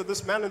join together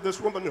this man and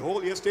this woman in the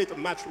holy estate of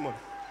matrimony.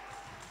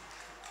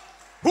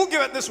 Who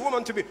giveth this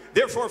woman to be?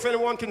 Therefore, if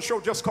anyone can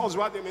show just cause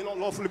why they may not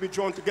lawfully be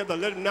joined together,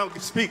 let him now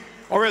speak,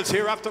 or else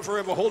hereafter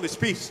forever hold his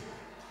peace.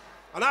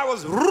 And I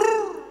was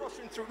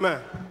rushing through, man,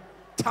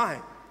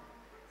 time.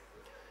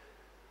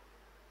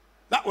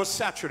 That was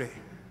Saturday.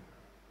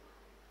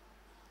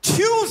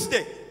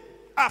 Tuesday,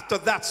 after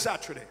that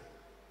Saturday,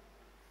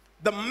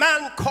 the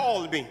man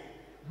called me.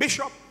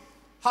 Bishop,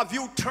 have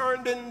you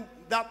turned in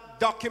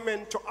that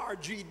document to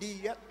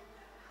RGD yet?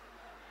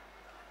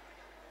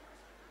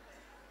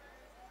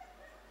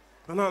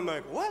 And I'm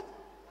like, what?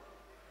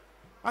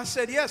 I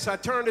said, yes, I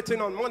turned it in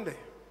on Monday.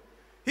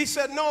 He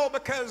said, no,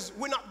 because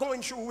we're not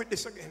going through with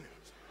this again.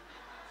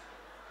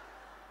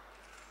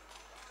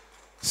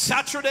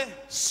 Saturday,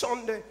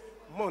 Sunday,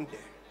 Monday,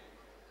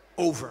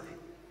 over.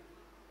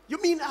 You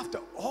mean after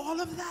all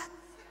of that?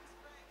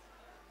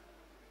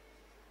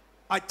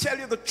 I tell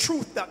you the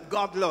truth that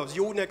God loves.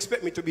 You wouldn't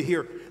expect me to be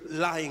here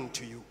lying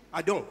to you.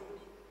 I don't.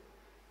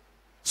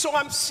 So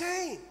I'm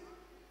saying,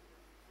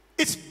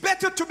 it's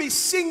better to be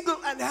single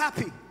and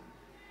happy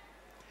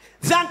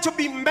than to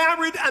be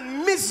married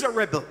and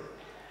miserable.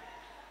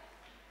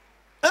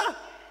 Huh?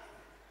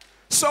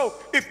 So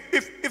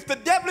if the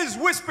devil is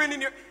whispering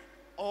in your,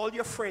 all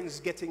your friends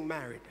getting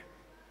married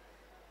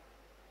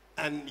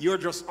and you're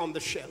just on the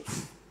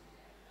shelf.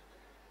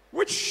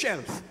 Which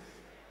shelf?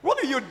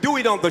 What are you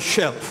doing on the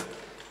shelf?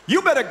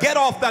 You better get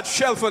off that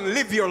shelf and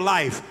live your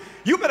life.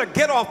 You better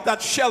get off that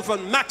shelf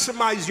and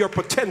maximize your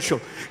potential.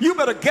 You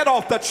better get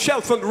off that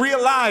shelf and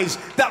realize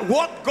that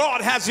what God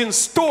has in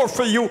store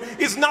for you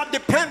is not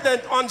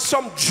dependent on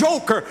some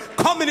joker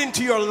coming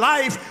into your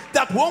life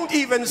that won't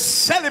even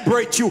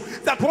celebrate you,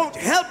 that won't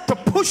help to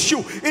push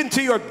you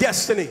into your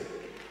destiny.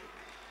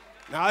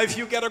 Now, if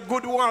you get a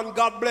good one,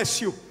 God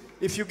bless you.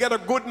 If you get a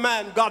good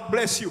man, God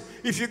bless you.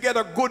 If you get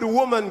a good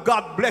woman,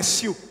 God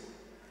bless you.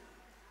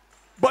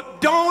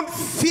 But don't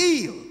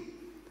feel,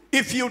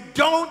 if you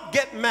don't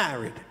get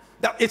married,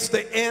 that it's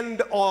the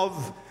end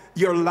of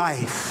your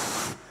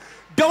life.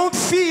 Don't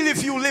feel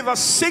if you live a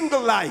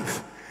single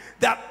life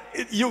that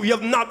you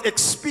have not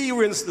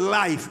experienced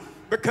life,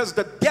 because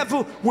the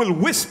devil will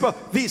whisper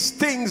these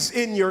things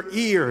in your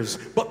ears,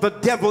 but the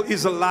devil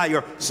is a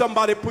liar.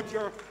 Somebody put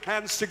your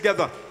hands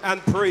together and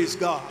praise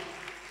God.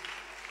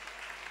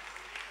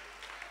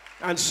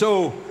 And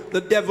so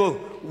the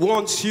devil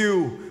wants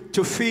you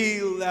to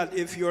feel that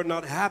if you're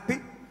not happy,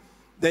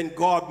 then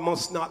God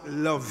must not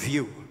love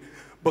you.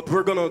 but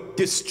we're going to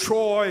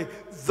destroy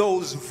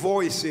those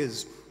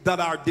voices that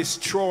are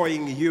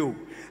destroying you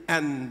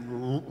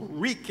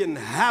and wreaking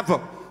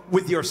havoc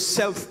with your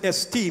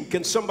self-esteem.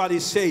 Can somebody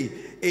say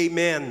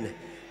amen?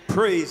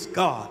 Praise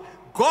God.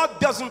 God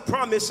doesn't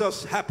promise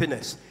us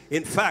happiness.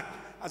 In fact,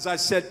 as I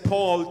said,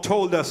 Paul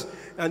told us,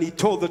 and he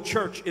told the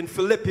church in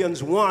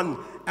Philippians 1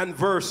 and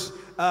verse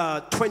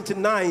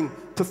 29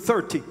 to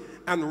 30,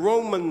 and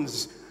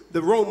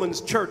the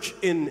Romans church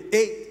in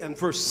 8 and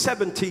verse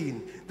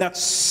 17, that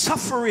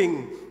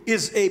suffering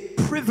is a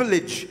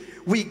privilege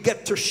we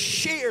get to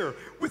share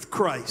with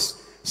Christ.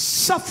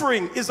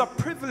 Suffering is a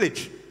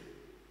privilege.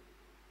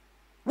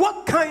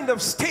 What kind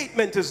of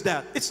statement is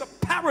that? It's a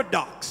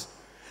paradox.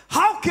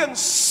 How can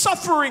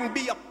suffering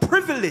be a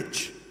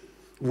privilege?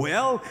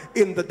 Well,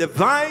 in the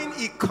divine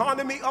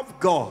economy of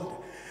God,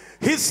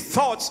 his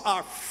thoughts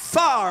are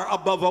far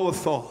above our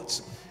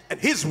thoughts, and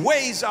his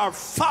ways are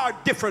far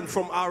different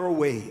from our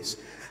ways.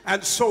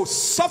 And so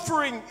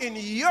suffering in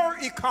your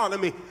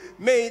economy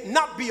may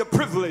not be a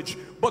privilege,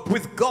 but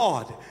with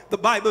God, the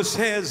Bible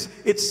says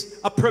it's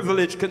a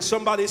privilege. Can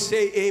somebody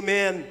say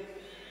amen?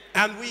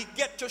 And we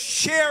get to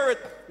share it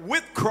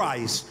with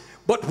Christ,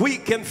 but we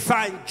can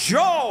find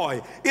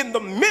joy in the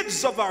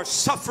midst of our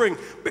suffering,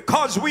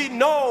 because we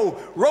know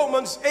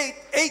Romans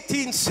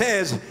 8:18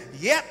 says,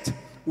 yet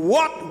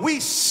what we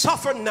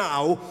suffer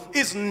now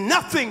is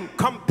nothing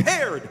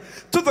compared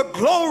to the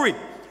glory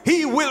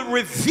he will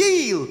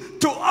reveal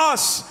to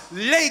us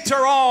later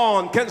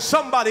on. Can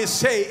somebody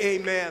say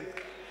amen?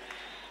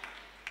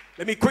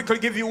 Let me quickly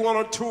give you one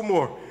or two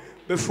more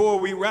before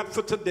we wrap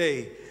for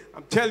today.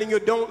 I'm telling you,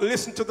 don't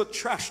listen to the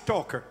trash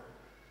talker.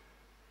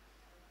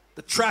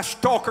 The trash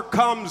talker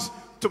comes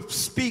to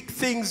speak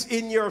things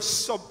in your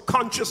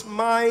subconscious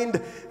mind,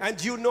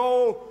 and you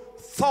know,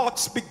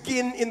 thoughts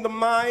begin in the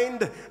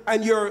mind,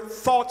 and your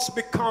thoughts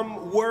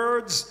become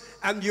words,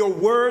 and your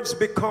words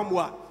become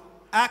what?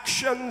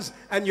 Actions,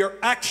 and your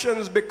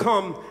actions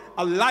become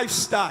a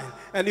lifestyle.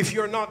 And if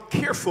you're not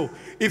careful,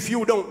 if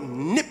you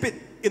don't nip it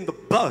in the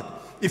bud,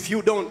 if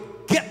you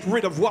don't get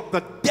rid of what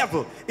the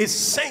devil is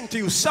saying to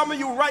you. Some of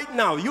you right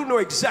now, you know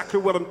exactly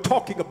what I'm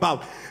talking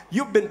about.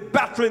 You've been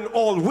battling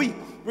all week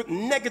with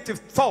negative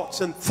thoughts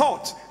and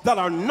thoughts that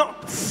are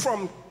not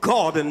from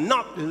God and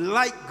not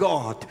like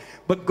God.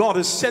 But God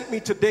has sent me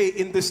today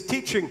in this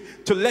teaching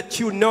to let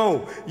you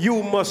know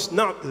you must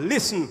not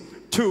listen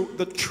to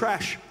the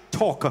trash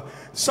talker.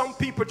 Some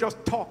people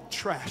just talk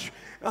trash.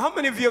 How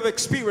many of you have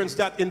experienced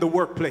that in the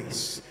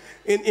workplace?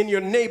 In your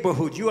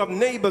neighborhood, you have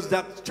neighbors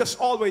that just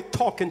always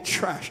talking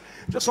trash,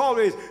 just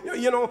always,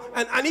 you know,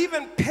 and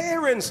even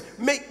parents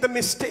make the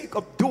mistake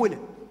of doing it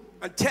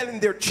and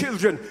telling their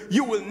children,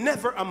 you will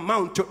never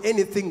amount to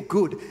anything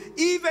good.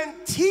 Even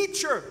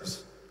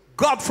teachers,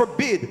 God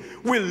forbid,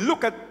 will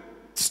look at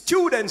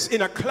students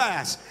in a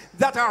class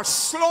that are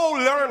slow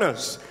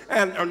learners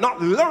and are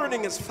not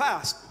learning as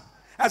fast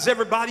as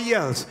everybody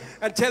else,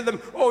 and tell them,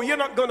 oh, you're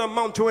not going to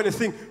amount to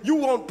anything, you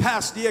won't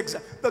pass the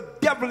exam. The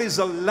devil is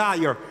a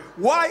liar.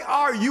 Why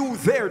are you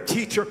there,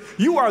 teacher?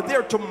 You are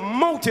there to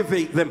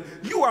motivate them.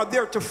 You are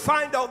there to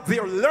find out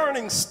their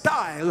learning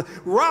style,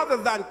 rather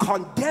than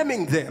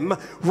condemning them,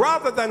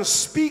 rather than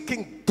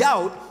speaking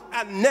doubt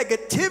and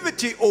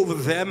negativity over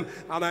them.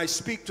 And I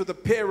speak to the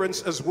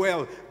parents as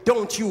well.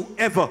 Don't you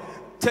ever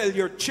tell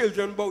your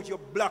children about your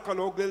black and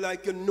ugly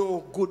like you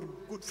know good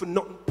for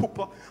nothing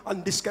pooper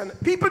and this kind of.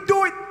 People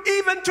do it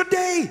even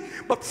today.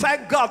 But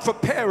thank God for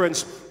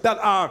parents that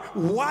are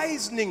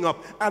wisening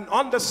up and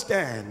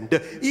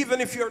understand,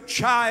 even if your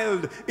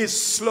child is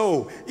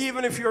slow,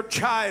 even if your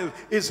child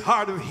is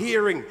hard of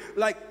hearing,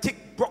 like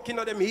tick broken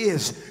at them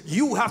ears,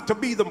 you have to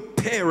be the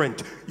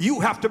parent. You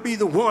have to be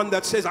the one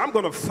that says, I'm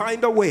going to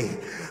find a way.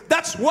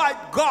 That's why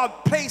God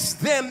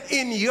placed them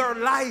in your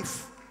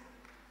life.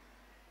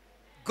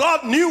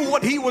 God knew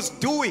what he was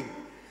doing,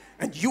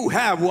 and you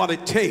have what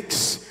it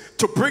takes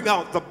to bring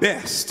out the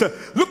best.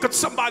 Look at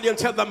somebody and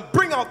tell them,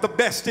 bring out the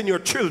best in your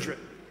children.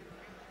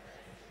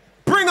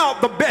 Bring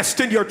out the best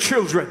in your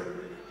children.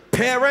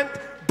 Parent,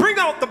 bring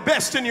out the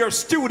best in your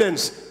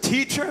students.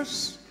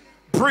 Teachers,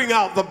 bring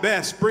out the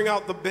best. Bring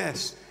out the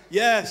best.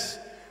 Yes,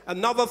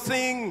 another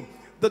thing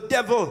the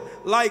devil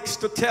likes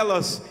to tell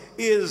us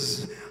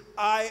is,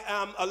 I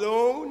am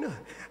alone,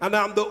 and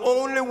I'm the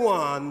only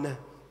one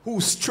who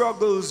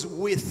struggles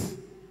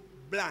with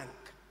blank.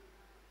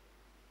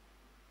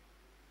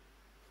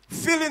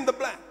 Fill in the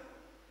blank.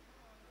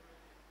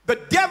 The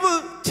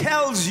devil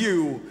tells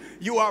you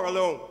you are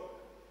alone.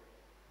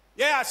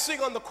 Yeah, I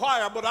sing on the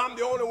choir, but I'm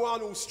the only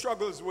one who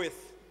struggles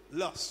with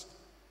lust.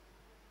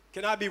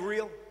 Can I be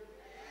real?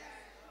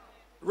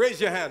 Raise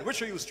your hand. Which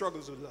of you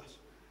struggles with lust?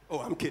 Oh,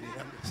 I'm kidding.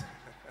 I'm just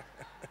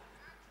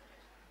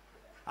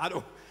I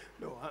don't.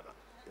 No,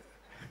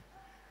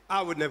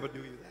 I would never do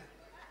you that.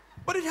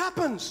 But it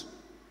happens.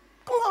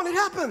 Come on, it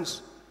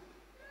happens.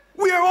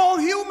 We are all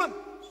human.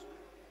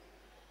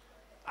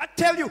 I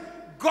tell you,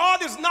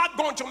 God is not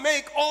going to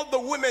make all the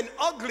women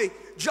ugly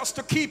just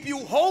to keep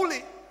you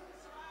holy.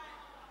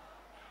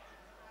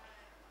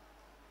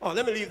 Oh,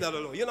 let me leave that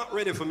alone. You're not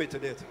ready for me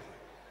today.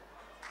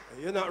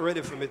 You're not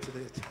ready for me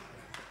today.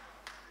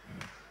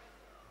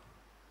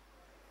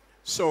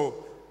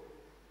 So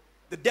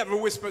the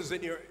devil whispers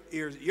in your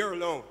ears, you're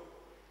alone.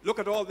 Look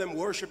at all them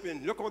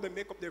worshiping. Look how they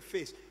make up their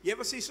face. You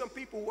ever see some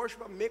people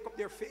worship and make up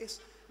their face?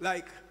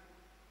 Like,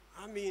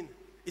 I mean,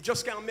 it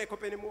just can't make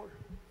up anymore.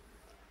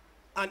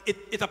 And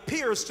it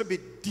appears to be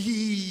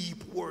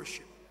deep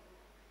worship.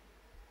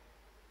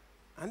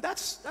 And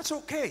that's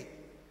okay.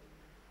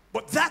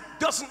 But that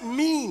doesn't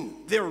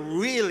mean they're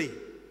really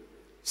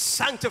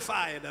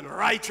sanctified and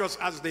righteous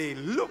as they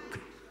look.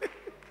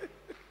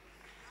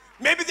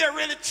 Maybe they're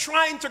really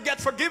trying to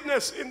get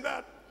forgiveness in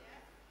that.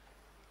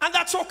 And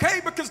that's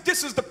okay, because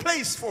this is the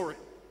place for it.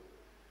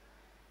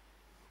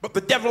 But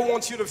the devil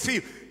wants you to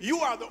feel you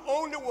are the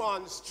only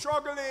one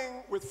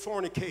struggling with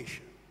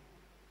fornication.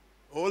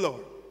 Oh,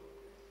 Lord.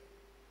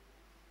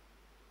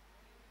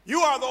 You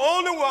are the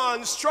only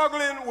one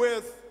struggling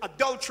with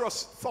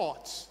adulterous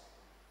thoughts.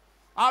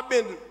 I've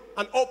been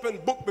an open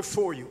book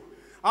before you.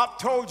 I've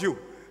told you,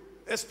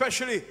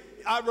 especially,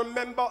 I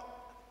remember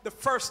the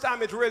first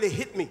time it really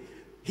hit me.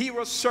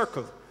 Hero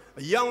Circle,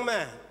 a young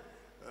man,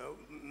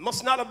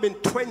 must not have been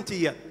 20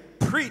 yet,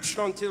 preached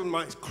until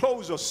my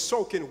clothes were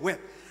soaking wet.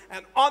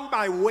 And on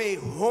my way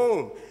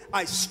home,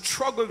 I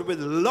struggled with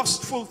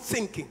lustful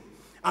thinking.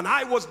 And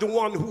I was the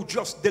one who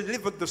just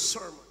delivered the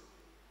sermon.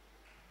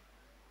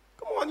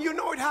 Come on, you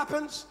know it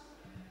happens.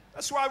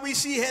 That's why we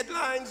see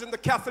headlines in the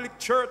Catholic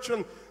Church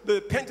and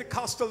the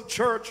Pentecostal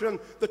Church and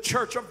the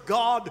Church of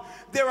God.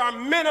 There are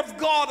men of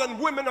God and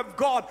women of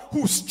God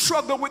who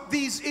struggle with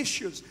these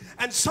issues.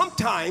 And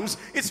sometimes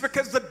it's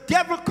because the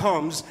devil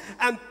comes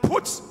and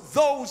puts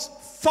those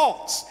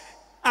thoughts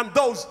and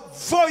those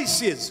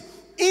voices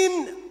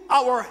in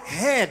our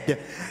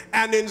head.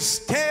 And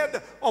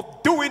instead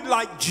of doing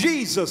like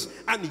Jesus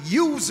and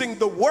using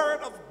the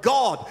word of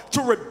God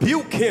to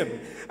rebuke him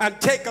and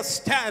take a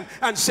stand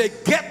and say,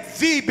 "Get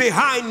thee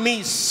behind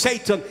me,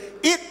 Satan.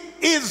 It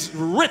is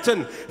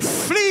written,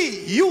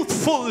 flee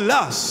youthful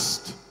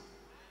lust."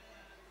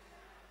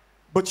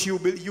 But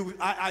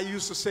I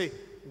used to say,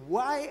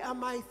 why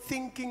am I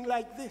thinking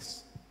like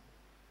this?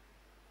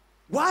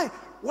 Why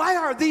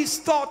are these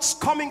thoughts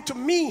coming to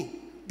me,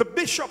 the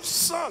bishop's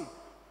son,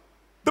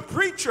 the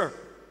preacher?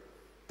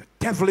 The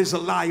devil is a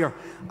liar.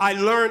 I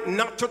learned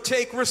not to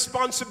take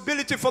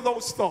responsibility for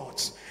those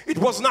thoughts. It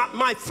was not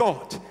my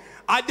thought.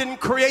 I didn't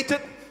create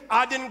it.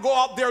 I didn't go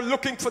out there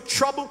looking for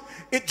trouble.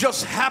 It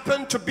just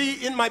happened to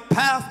be in my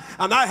path,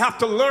 and I have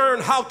to learn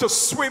how to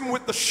swim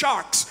with the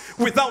sharks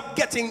without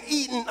getting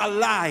eaten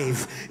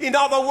alive. In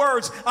other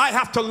words, I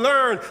have to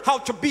learn how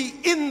to be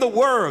in the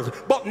world,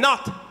 but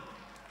not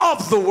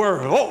of the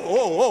world.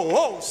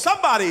 Oh,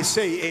 somebody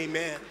say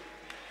amen.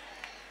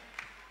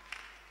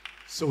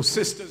 So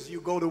sisters, you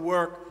go to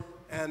work,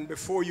 and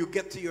before you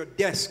get to your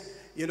desk,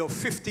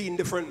 15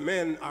 different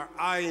men are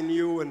eyeing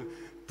you and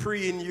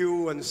preying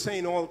you and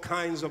saying all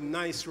kinds of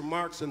nice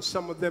remarks, and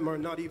some of them are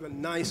not even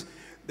nice.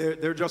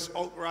 They're just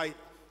outright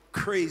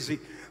crazy.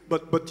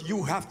 But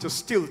you have to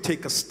still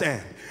take a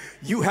stand.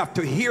 You have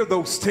to hear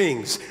those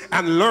things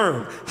and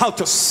learn how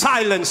to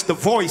silence the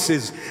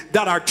voices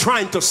that are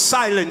trying to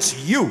silence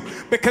you.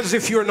 Because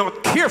if you're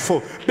not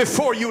careful,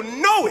 before you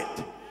know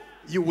it,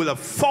 you will have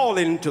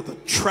fallen into the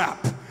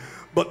trap.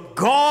 But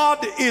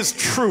God is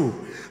true.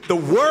 The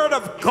word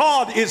of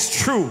God is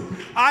true.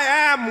 I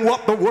am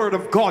what the word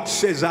of God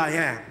says I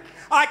am.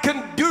 I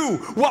can do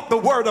what the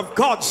word of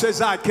God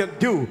says I can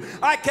do.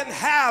 I can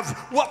have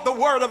what the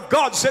word of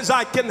God says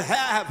I can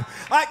have.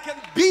 I can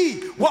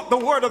be what the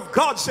word of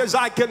God says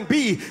I can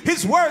be.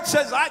 His word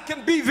says I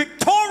can be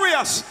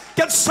victorious.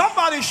 Can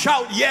somebody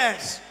shout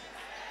yes?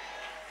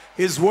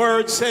 His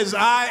word says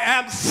I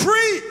am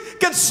free.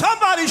 Can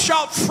somebody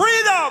shout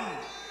freedom?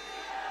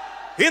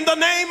 In the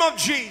name of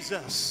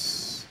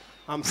Jesus,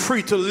 I'm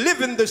free to live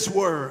in this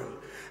world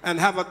and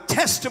have a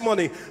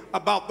testimony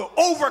about the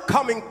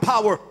overcoming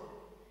power.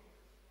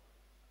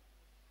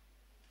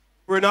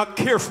 We're not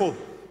careful.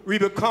 We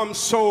become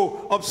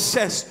so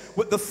obsessed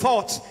with the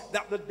thoughts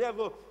that the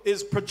devil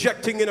is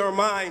projecting in our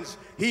minds.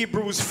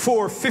 Hebrews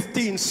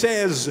 4:15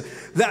 says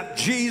that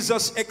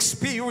Jesus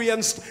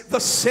experienced the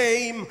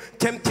same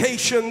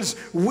temptations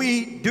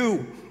we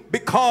do.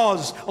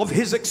 Because of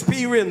his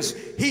experience,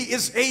 he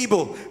is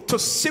able to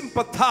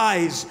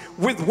sympathize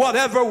with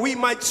whatever we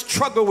might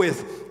struggle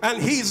with.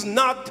 And he's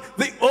not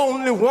the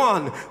only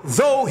one,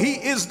 though he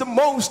is the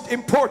most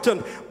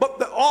important. But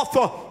the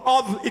author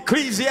of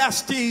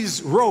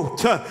Ecclesiastes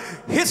wrote,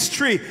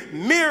 history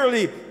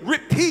merely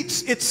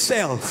repeats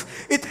itself.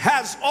 It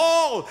has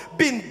all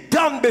been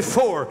done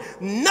before.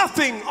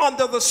 Nothing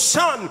under the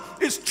sun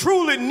is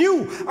truly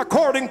new,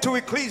 according to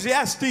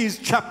Ecclesiastes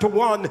chapter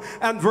 1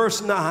 and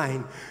verse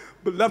 9.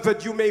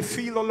 Beloved, you may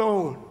feel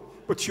alone,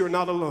 but you're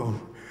not alone.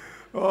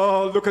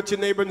 Oh, look at your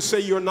neighbor and say,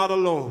 you're not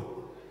alone.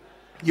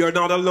 You're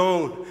not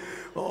alone.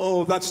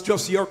 Oh, that's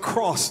just your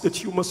cross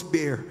that you must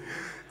bear.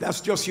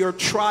 That's just your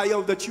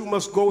trial that you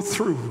must go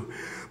through.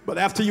 But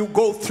after you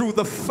go through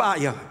the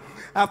fire,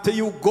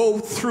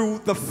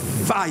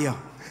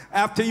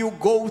 after you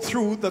go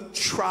through the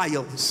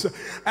trials,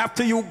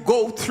 after you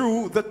go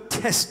through the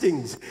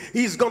testings,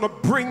 he's going to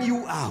bring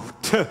you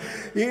out.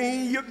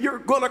 You're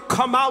going to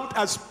come out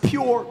as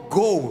pure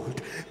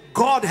gold.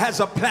 God has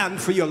a plan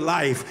for your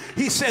life.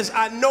 He says,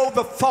 I know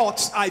the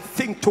thoughts I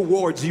think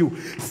towards you,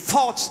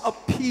 thoughts of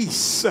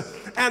peace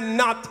and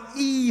not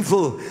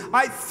evil.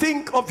 I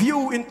think of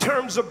you in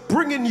terms of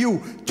bringing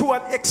you to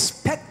an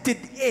expected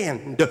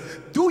end.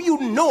 Do you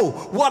know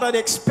what an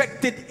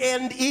expected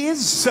end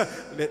is?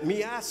 Let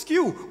me ask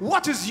you,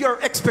 what is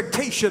your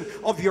expectation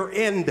of your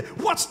end?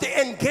 What's the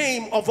end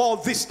game of all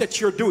this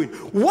that you're doing?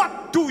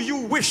 What do you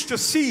wish to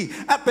see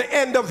at the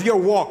end of your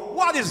walk?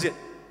 What is it?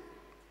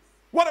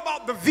 What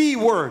about the V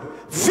word?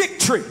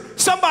 Victory.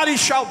 Somebody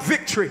shout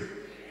victory.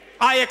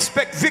 I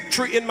expect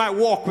victory in my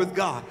walk with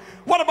God.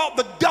 What about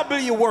the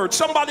W word?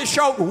 Somebody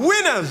shout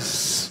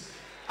winners.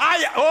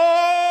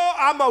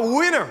 I'm a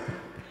winner.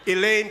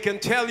 Elaine can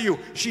tell you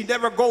she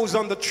never goes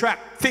on the track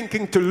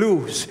thinking to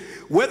lose.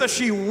 Whether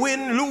she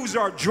win, lose,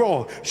 or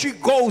draw, she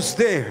goes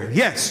there.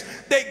 Yes,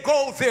 they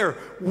go there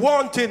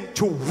wanting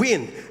to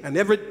win. And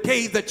every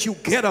day that you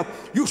get up,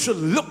 you should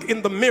look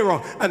in the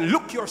mirror and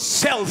look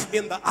yourself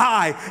in the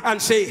eye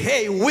and say,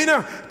 hey,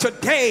 winner,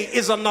 today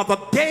is another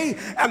day,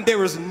 and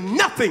there is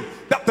nothing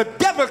that the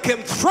devil can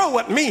throw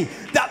at me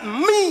that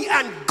me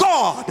and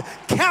God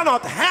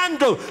cannot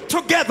handle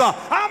together.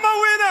 I'm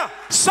a winner.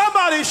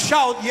 Somebody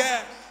shout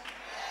yes.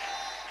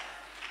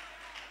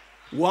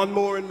 One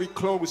more and we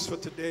close for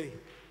today.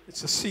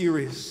 It's a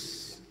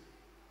series.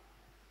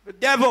 The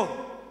devil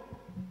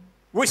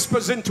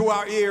whispers into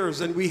our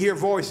ears and we hear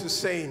voices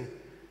saying,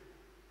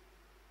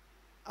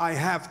 I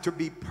have to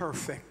be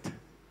perfect.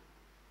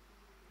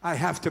 I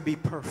have to be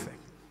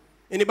perfect.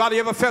 Anybody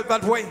ever felt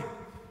that way?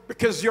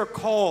 Because you're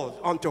called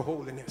unto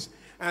holiness.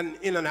 And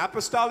in an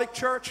apostolic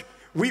church,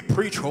 we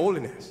preach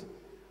holiness.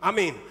 I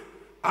mean,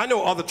 I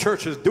know other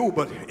churches do,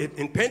 but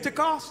in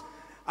Pentecost,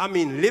 I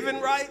mean,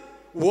 living right,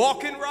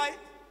 walking right,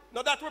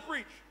 not that we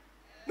preach,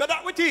 not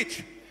that we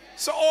teach.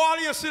 So all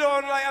you sit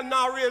down and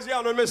now raise your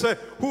hand and say,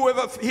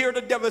 whoever hear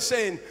the devil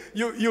saying,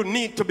 you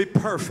need to be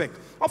perfect.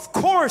 Of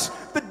course,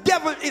 the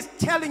devil is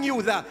telling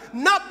you that,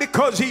 not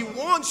because he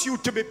wants you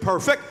to be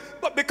perfect,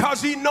 but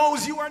because he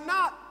knows you are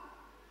not.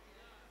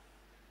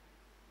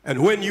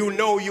 And when you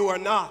know you are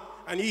not,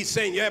 and he's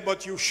saying, yeah,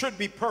 but you should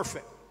be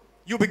perfect,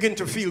 you begin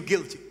to feel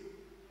guilty.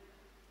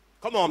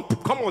 Come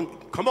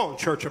on,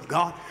 Church of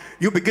God.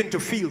 You begin to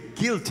feel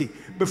guilty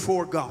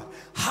before God.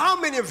 How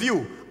many of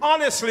you,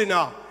 honestly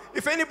now,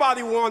 if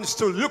anybody wants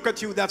to look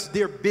at you, that's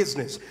their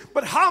business.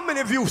 But how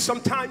many of you,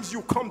 sometimes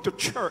you come to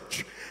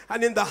church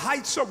and in the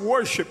heights of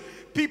worship,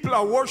 people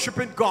are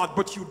worshiping God,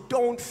 but you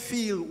don't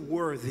feel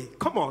worthy?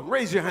 Come on,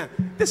 raise your hand.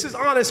 This is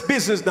honest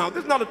business now.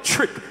 This is not a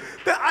trick.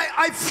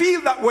 I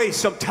feel that way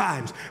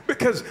sometimes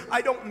because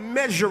I don't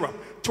measure up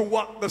to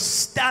what the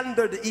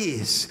standard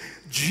is.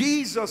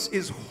 Jesus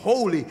is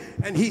holy,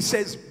 and he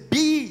says,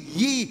 be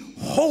ye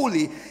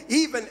holy,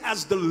 even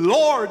as the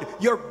Lord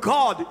your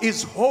God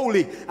is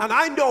holy. And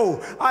I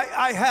know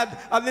I had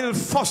a little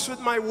fuss with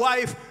my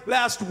wife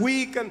last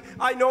week, and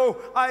I know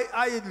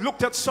I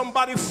looked at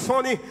somebody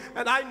funny,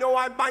 and I know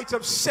I might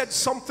have said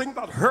something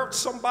that hurt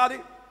somebody,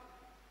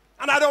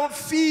 and I don't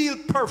feel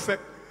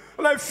perfect.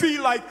 And I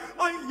feel like,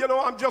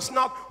 I'm just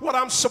not what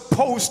I'm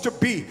supposed to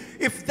be.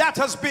 If that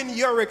has been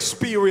your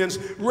experience,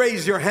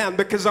 raise your hand,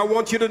 because I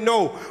want you to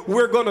know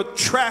we're going to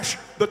trash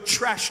the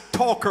trash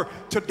talker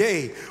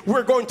today.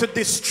 We're going to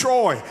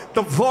destroy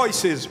the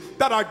voices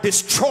that are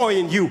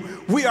destroying you.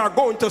 We are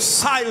going to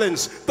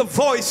silence the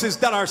voices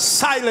that are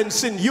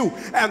silencing you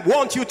and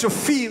want you to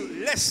feel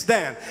less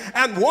than,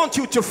 and want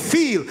you to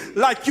feel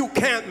like you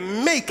can't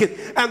make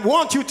it, and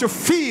want you to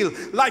feel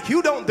like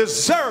you don't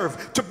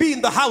deserve to be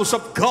in the house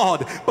of God.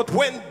 But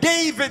when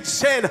David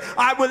said,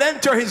 I will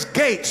enter his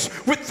gates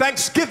with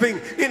thanksgiving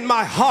in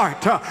my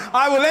heart,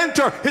 I will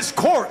enter his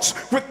courts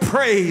with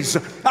praise,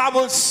 I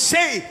will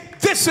say,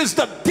 this is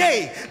the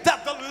day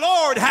that the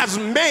Lord has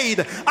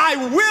made. I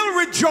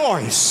will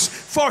rejoice,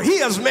 for he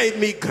has made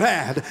me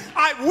glad.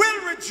 I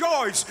will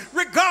rejoice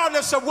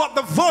regardless of what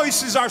the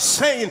voices are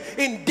saying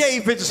in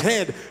David's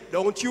head.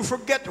 Don't you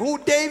forget who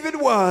David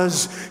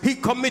was. He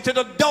committed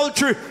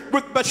adultery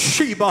with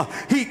Bathsheba.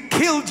 He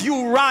killed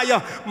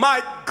Uriah.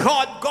 My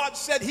God, God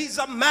said he's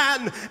a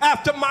man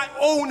after my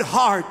own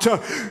heart.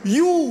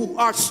 You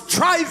are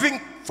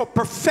striving for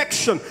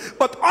perfection,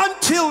 but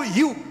until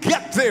you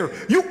get there,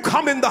 you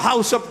come in the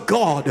house of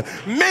God.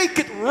 Make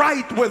it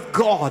right with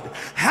God.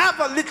 Have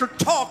a little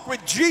talk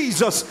with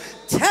Jesus.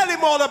 Tell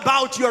him all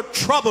about your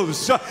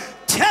troubles.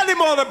 Tell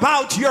him all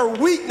about your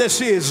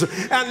weaknesses,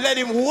 and let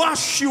him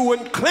wash you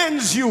and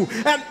cleanse you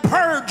and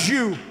purge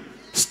you.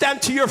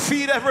 Stand to your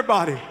feet,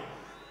 everybody.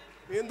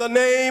 In the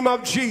name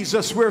of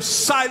Jesus, we're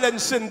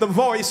silencing the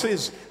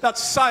voices that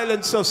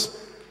silence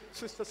us.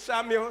 Sister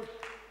Samuel,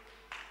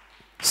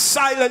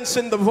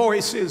 silencing the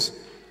voices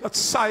that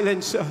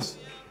silence us.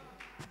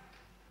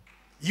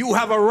 You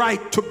have a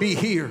right to be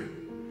here.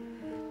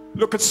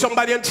 Look at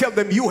somebody and tell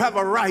them, you have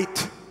a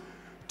right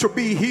to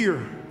be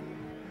here.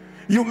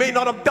 You may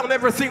not have done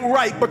everything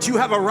right, but you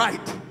have a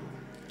right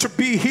to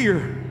be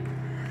here.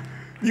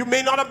 You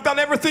may not have done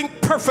everything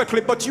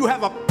perfectly, but you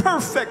have a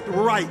perfect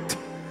right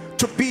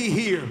to be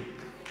here.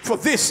 For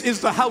this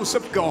is the house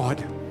of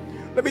God.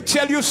 Let me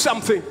tell you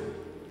something.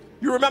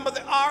 You remember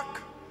the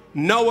ark?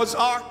 Noah's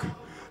ark?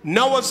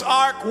 Noah's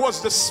ark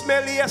was the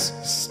smelliest,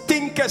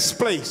 stinkiest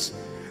place.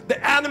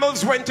 The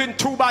animals went in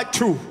 2 by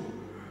 2.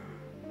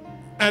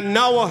 And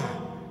Noah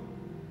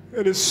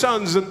and his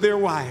sons and their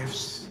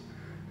wives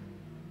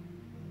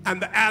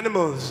and the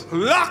animals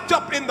locked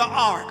up in the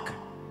ark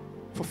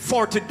for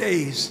 40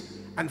 days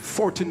and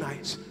 40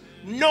 nights.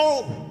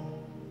 No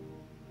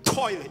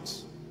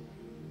toilets.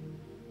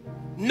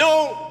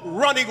 No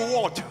running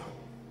water.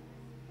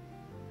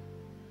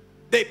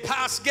 They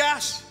passed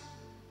gas.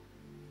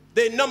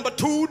 They number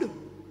 2'd.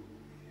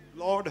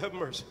 Lord have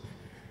mercy.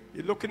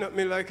 You're looking at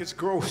me like it's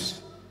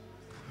gross.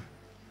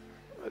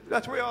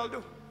 That's what we all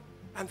do.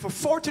 And for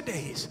 40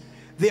 days,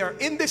 they are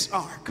in this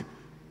ark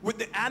with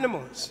the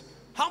animals.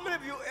 How many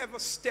of you ever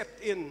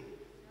stepped in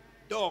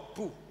dog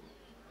poo?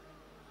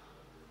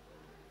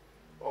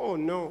 Oh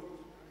no.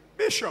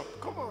 Bishop,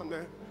 come on,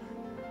 man.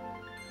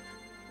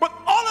 But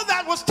all of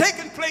that was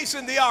taking place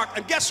in the ark.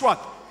 And guess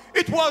what?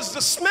 It was the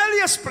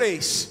smelliest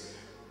place,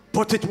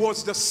 but it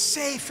was the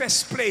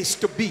safest place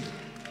to be.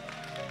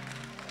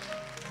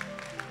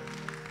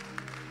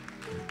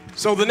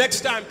 So the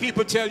next time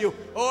people tell you,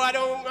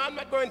 oh, I'm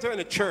not going to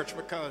any church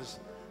because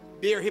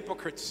they're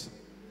hypocrites.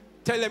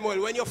 Tell them,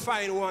 well, when you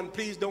find one,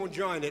 please don't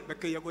join it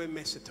because you're going to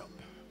mess it up.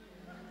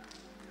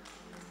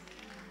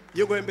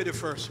 You're going to be the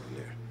first one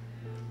there.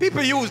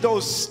 People use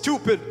those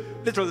stupid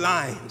little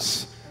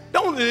lines.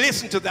 Don't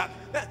listen to that.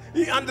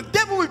 And the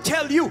devil will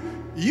tell you,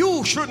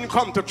 you shouldn't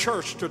come to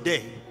church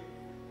today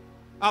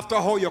after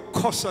how your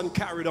cousin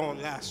carried on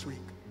last week.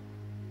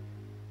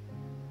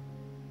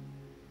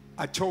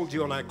 I told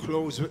you, and I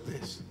close with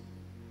this.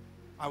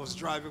 I was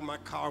driving my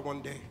car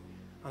one day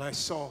and I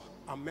saw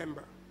a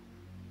member,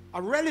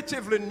 a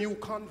relatively new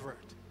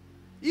convert,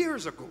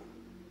 years ago.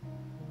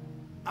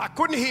 I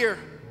couldn't hear.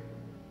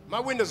 My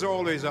windows are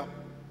always up.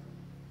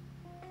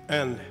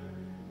 And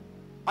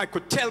I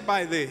could tell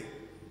by the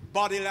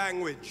body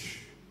language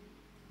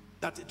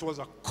that it was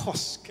a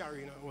cuss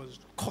carrying. It was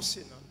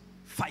cussing and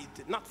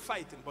fighting. Not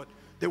fighting, but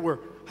they were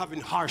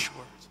having harsh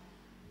words.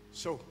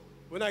 So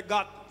when I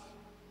got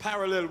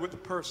parallel with the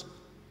person,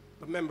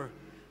 the member,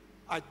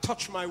 I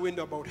touched my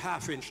window about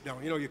 ½ inch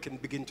down. You know, you can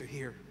begin to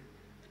hear.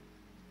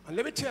 And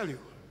let me tell you,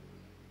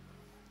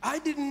 I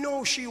didn't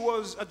know she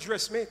was a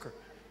dressmaker.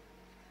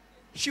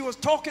 She was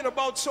talking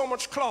about so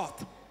much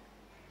cloth.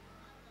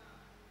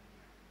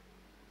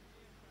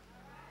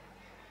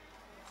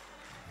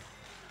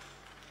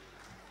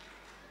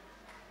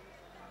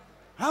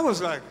 I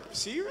was like,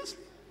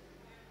 seriously?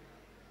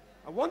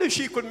 I wonder if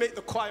she could make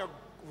the choir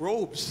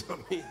robes. I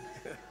mean,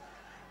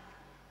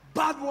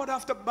 bad word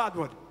after bad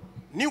word.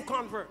 New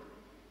convert.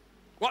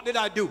 What did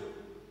I do?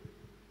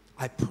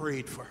 I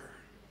prayed for her.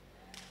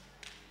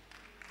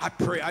 I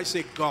pray. I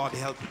say, God,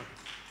 help her.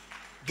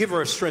 Give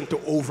her strength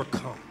to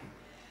overcome.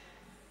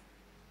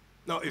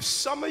 Now, if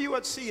some of you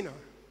had seen her,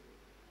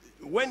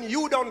 when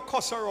you don't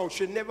cuss her out,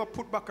 she never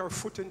put back her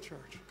foot in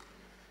church.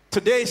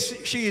 Today,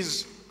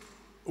 she's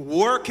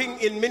working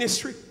in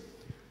ministry.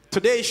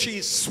 Today,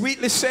 she's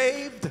sweetly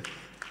saved.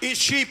 Is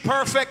she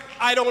perfect?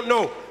 I don't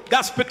know.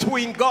 That's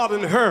between God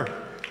and her.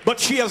 But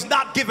she has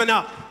not given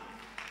up.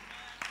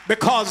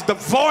 Because the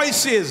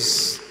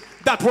voices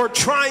that were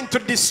trying to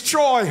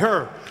destroy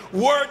her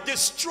were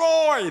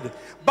destroyed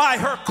by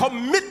her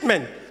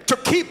commitment to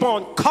keep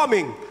on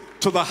coming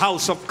to the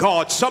house of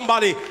God.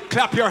 Somebody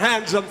clap your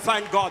hands and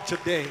thank God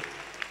today.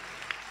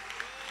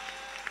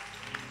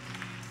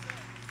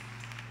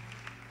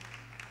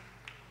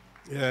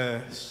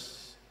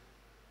 Yes.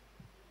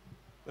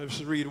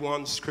 Let's read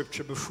one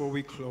scripture before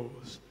we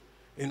close.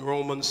 In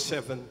Romans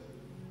 7,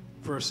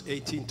 verse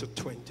 18 to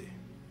 20.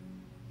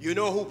 You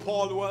know who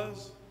Paul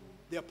was?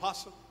 The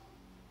apostle.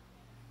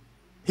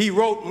 He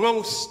wrote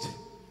most.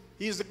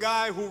 He's the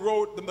guy who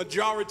wrote the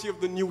majority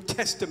of the New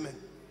Testament.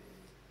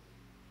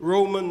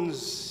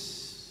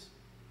 Romans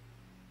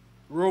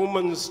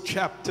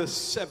chapter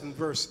 7,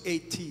 verse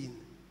 18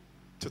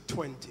 to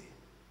 20.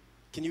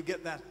 Can you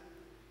get that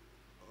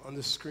on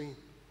the screen?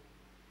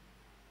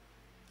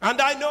 And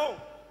I know.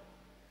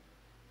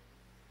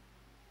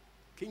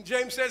 King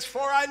James says,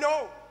 for I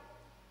know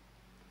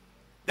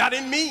that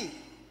in me,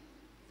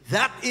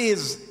 that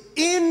is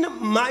in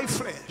my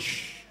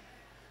flesh.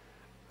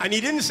 And he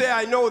didn't say,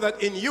 I know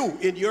that in you,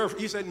 in your,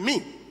 he said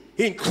me.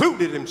 He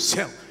included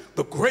himself,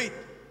 the great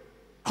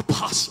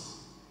apostle,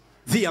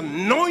 the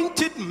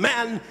anointed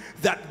man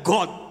that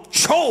God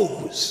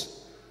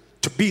chose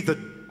to be the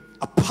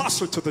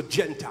apostle to the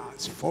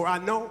Gentiles. For I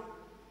know,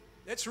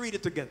 let's read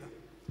it together.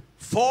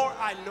 For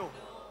I know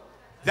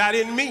that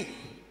in me,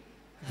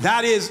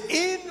 that is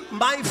in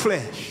my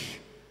flesh,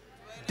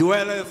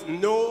 dwelleth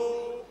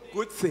no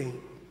good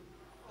thing.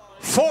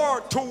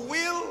 For to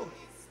will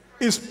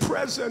is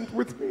present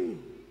with me,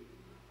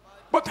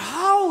 but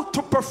how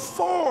to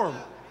perform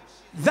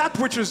That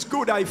which is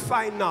good I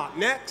find not.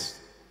 Next.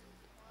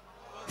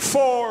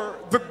 For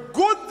the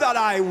good that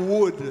I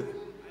would,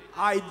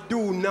 I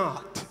do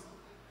not.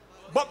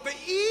 But the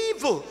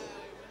evil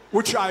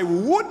which I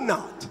would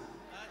not,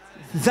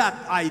 that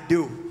I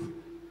do.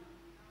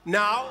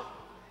 Now,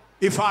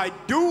 if I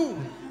do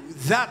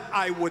that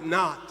I would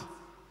not,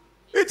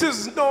 it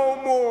is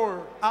no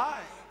more I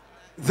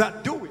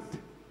that do it,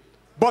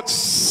 but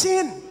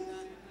sin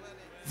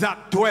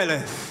that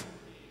dwelleth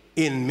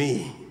in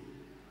me.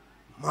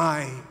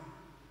 My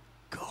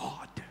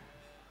God.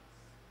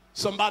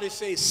 Somebody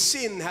say,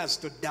 sin has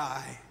to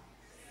die.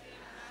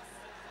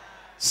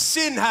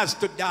 Sin has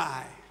to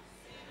die.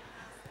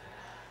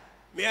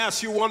 Let me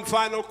ask you one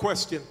final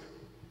question.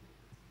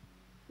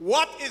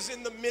 What is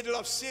in the middle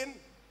of sin?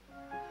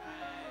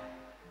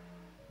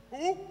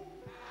 Who?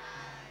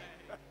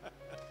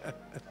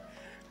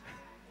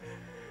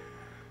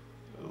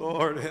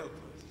 Lord help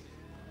us.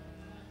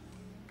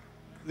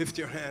 Lift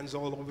your hands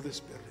all over this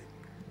building.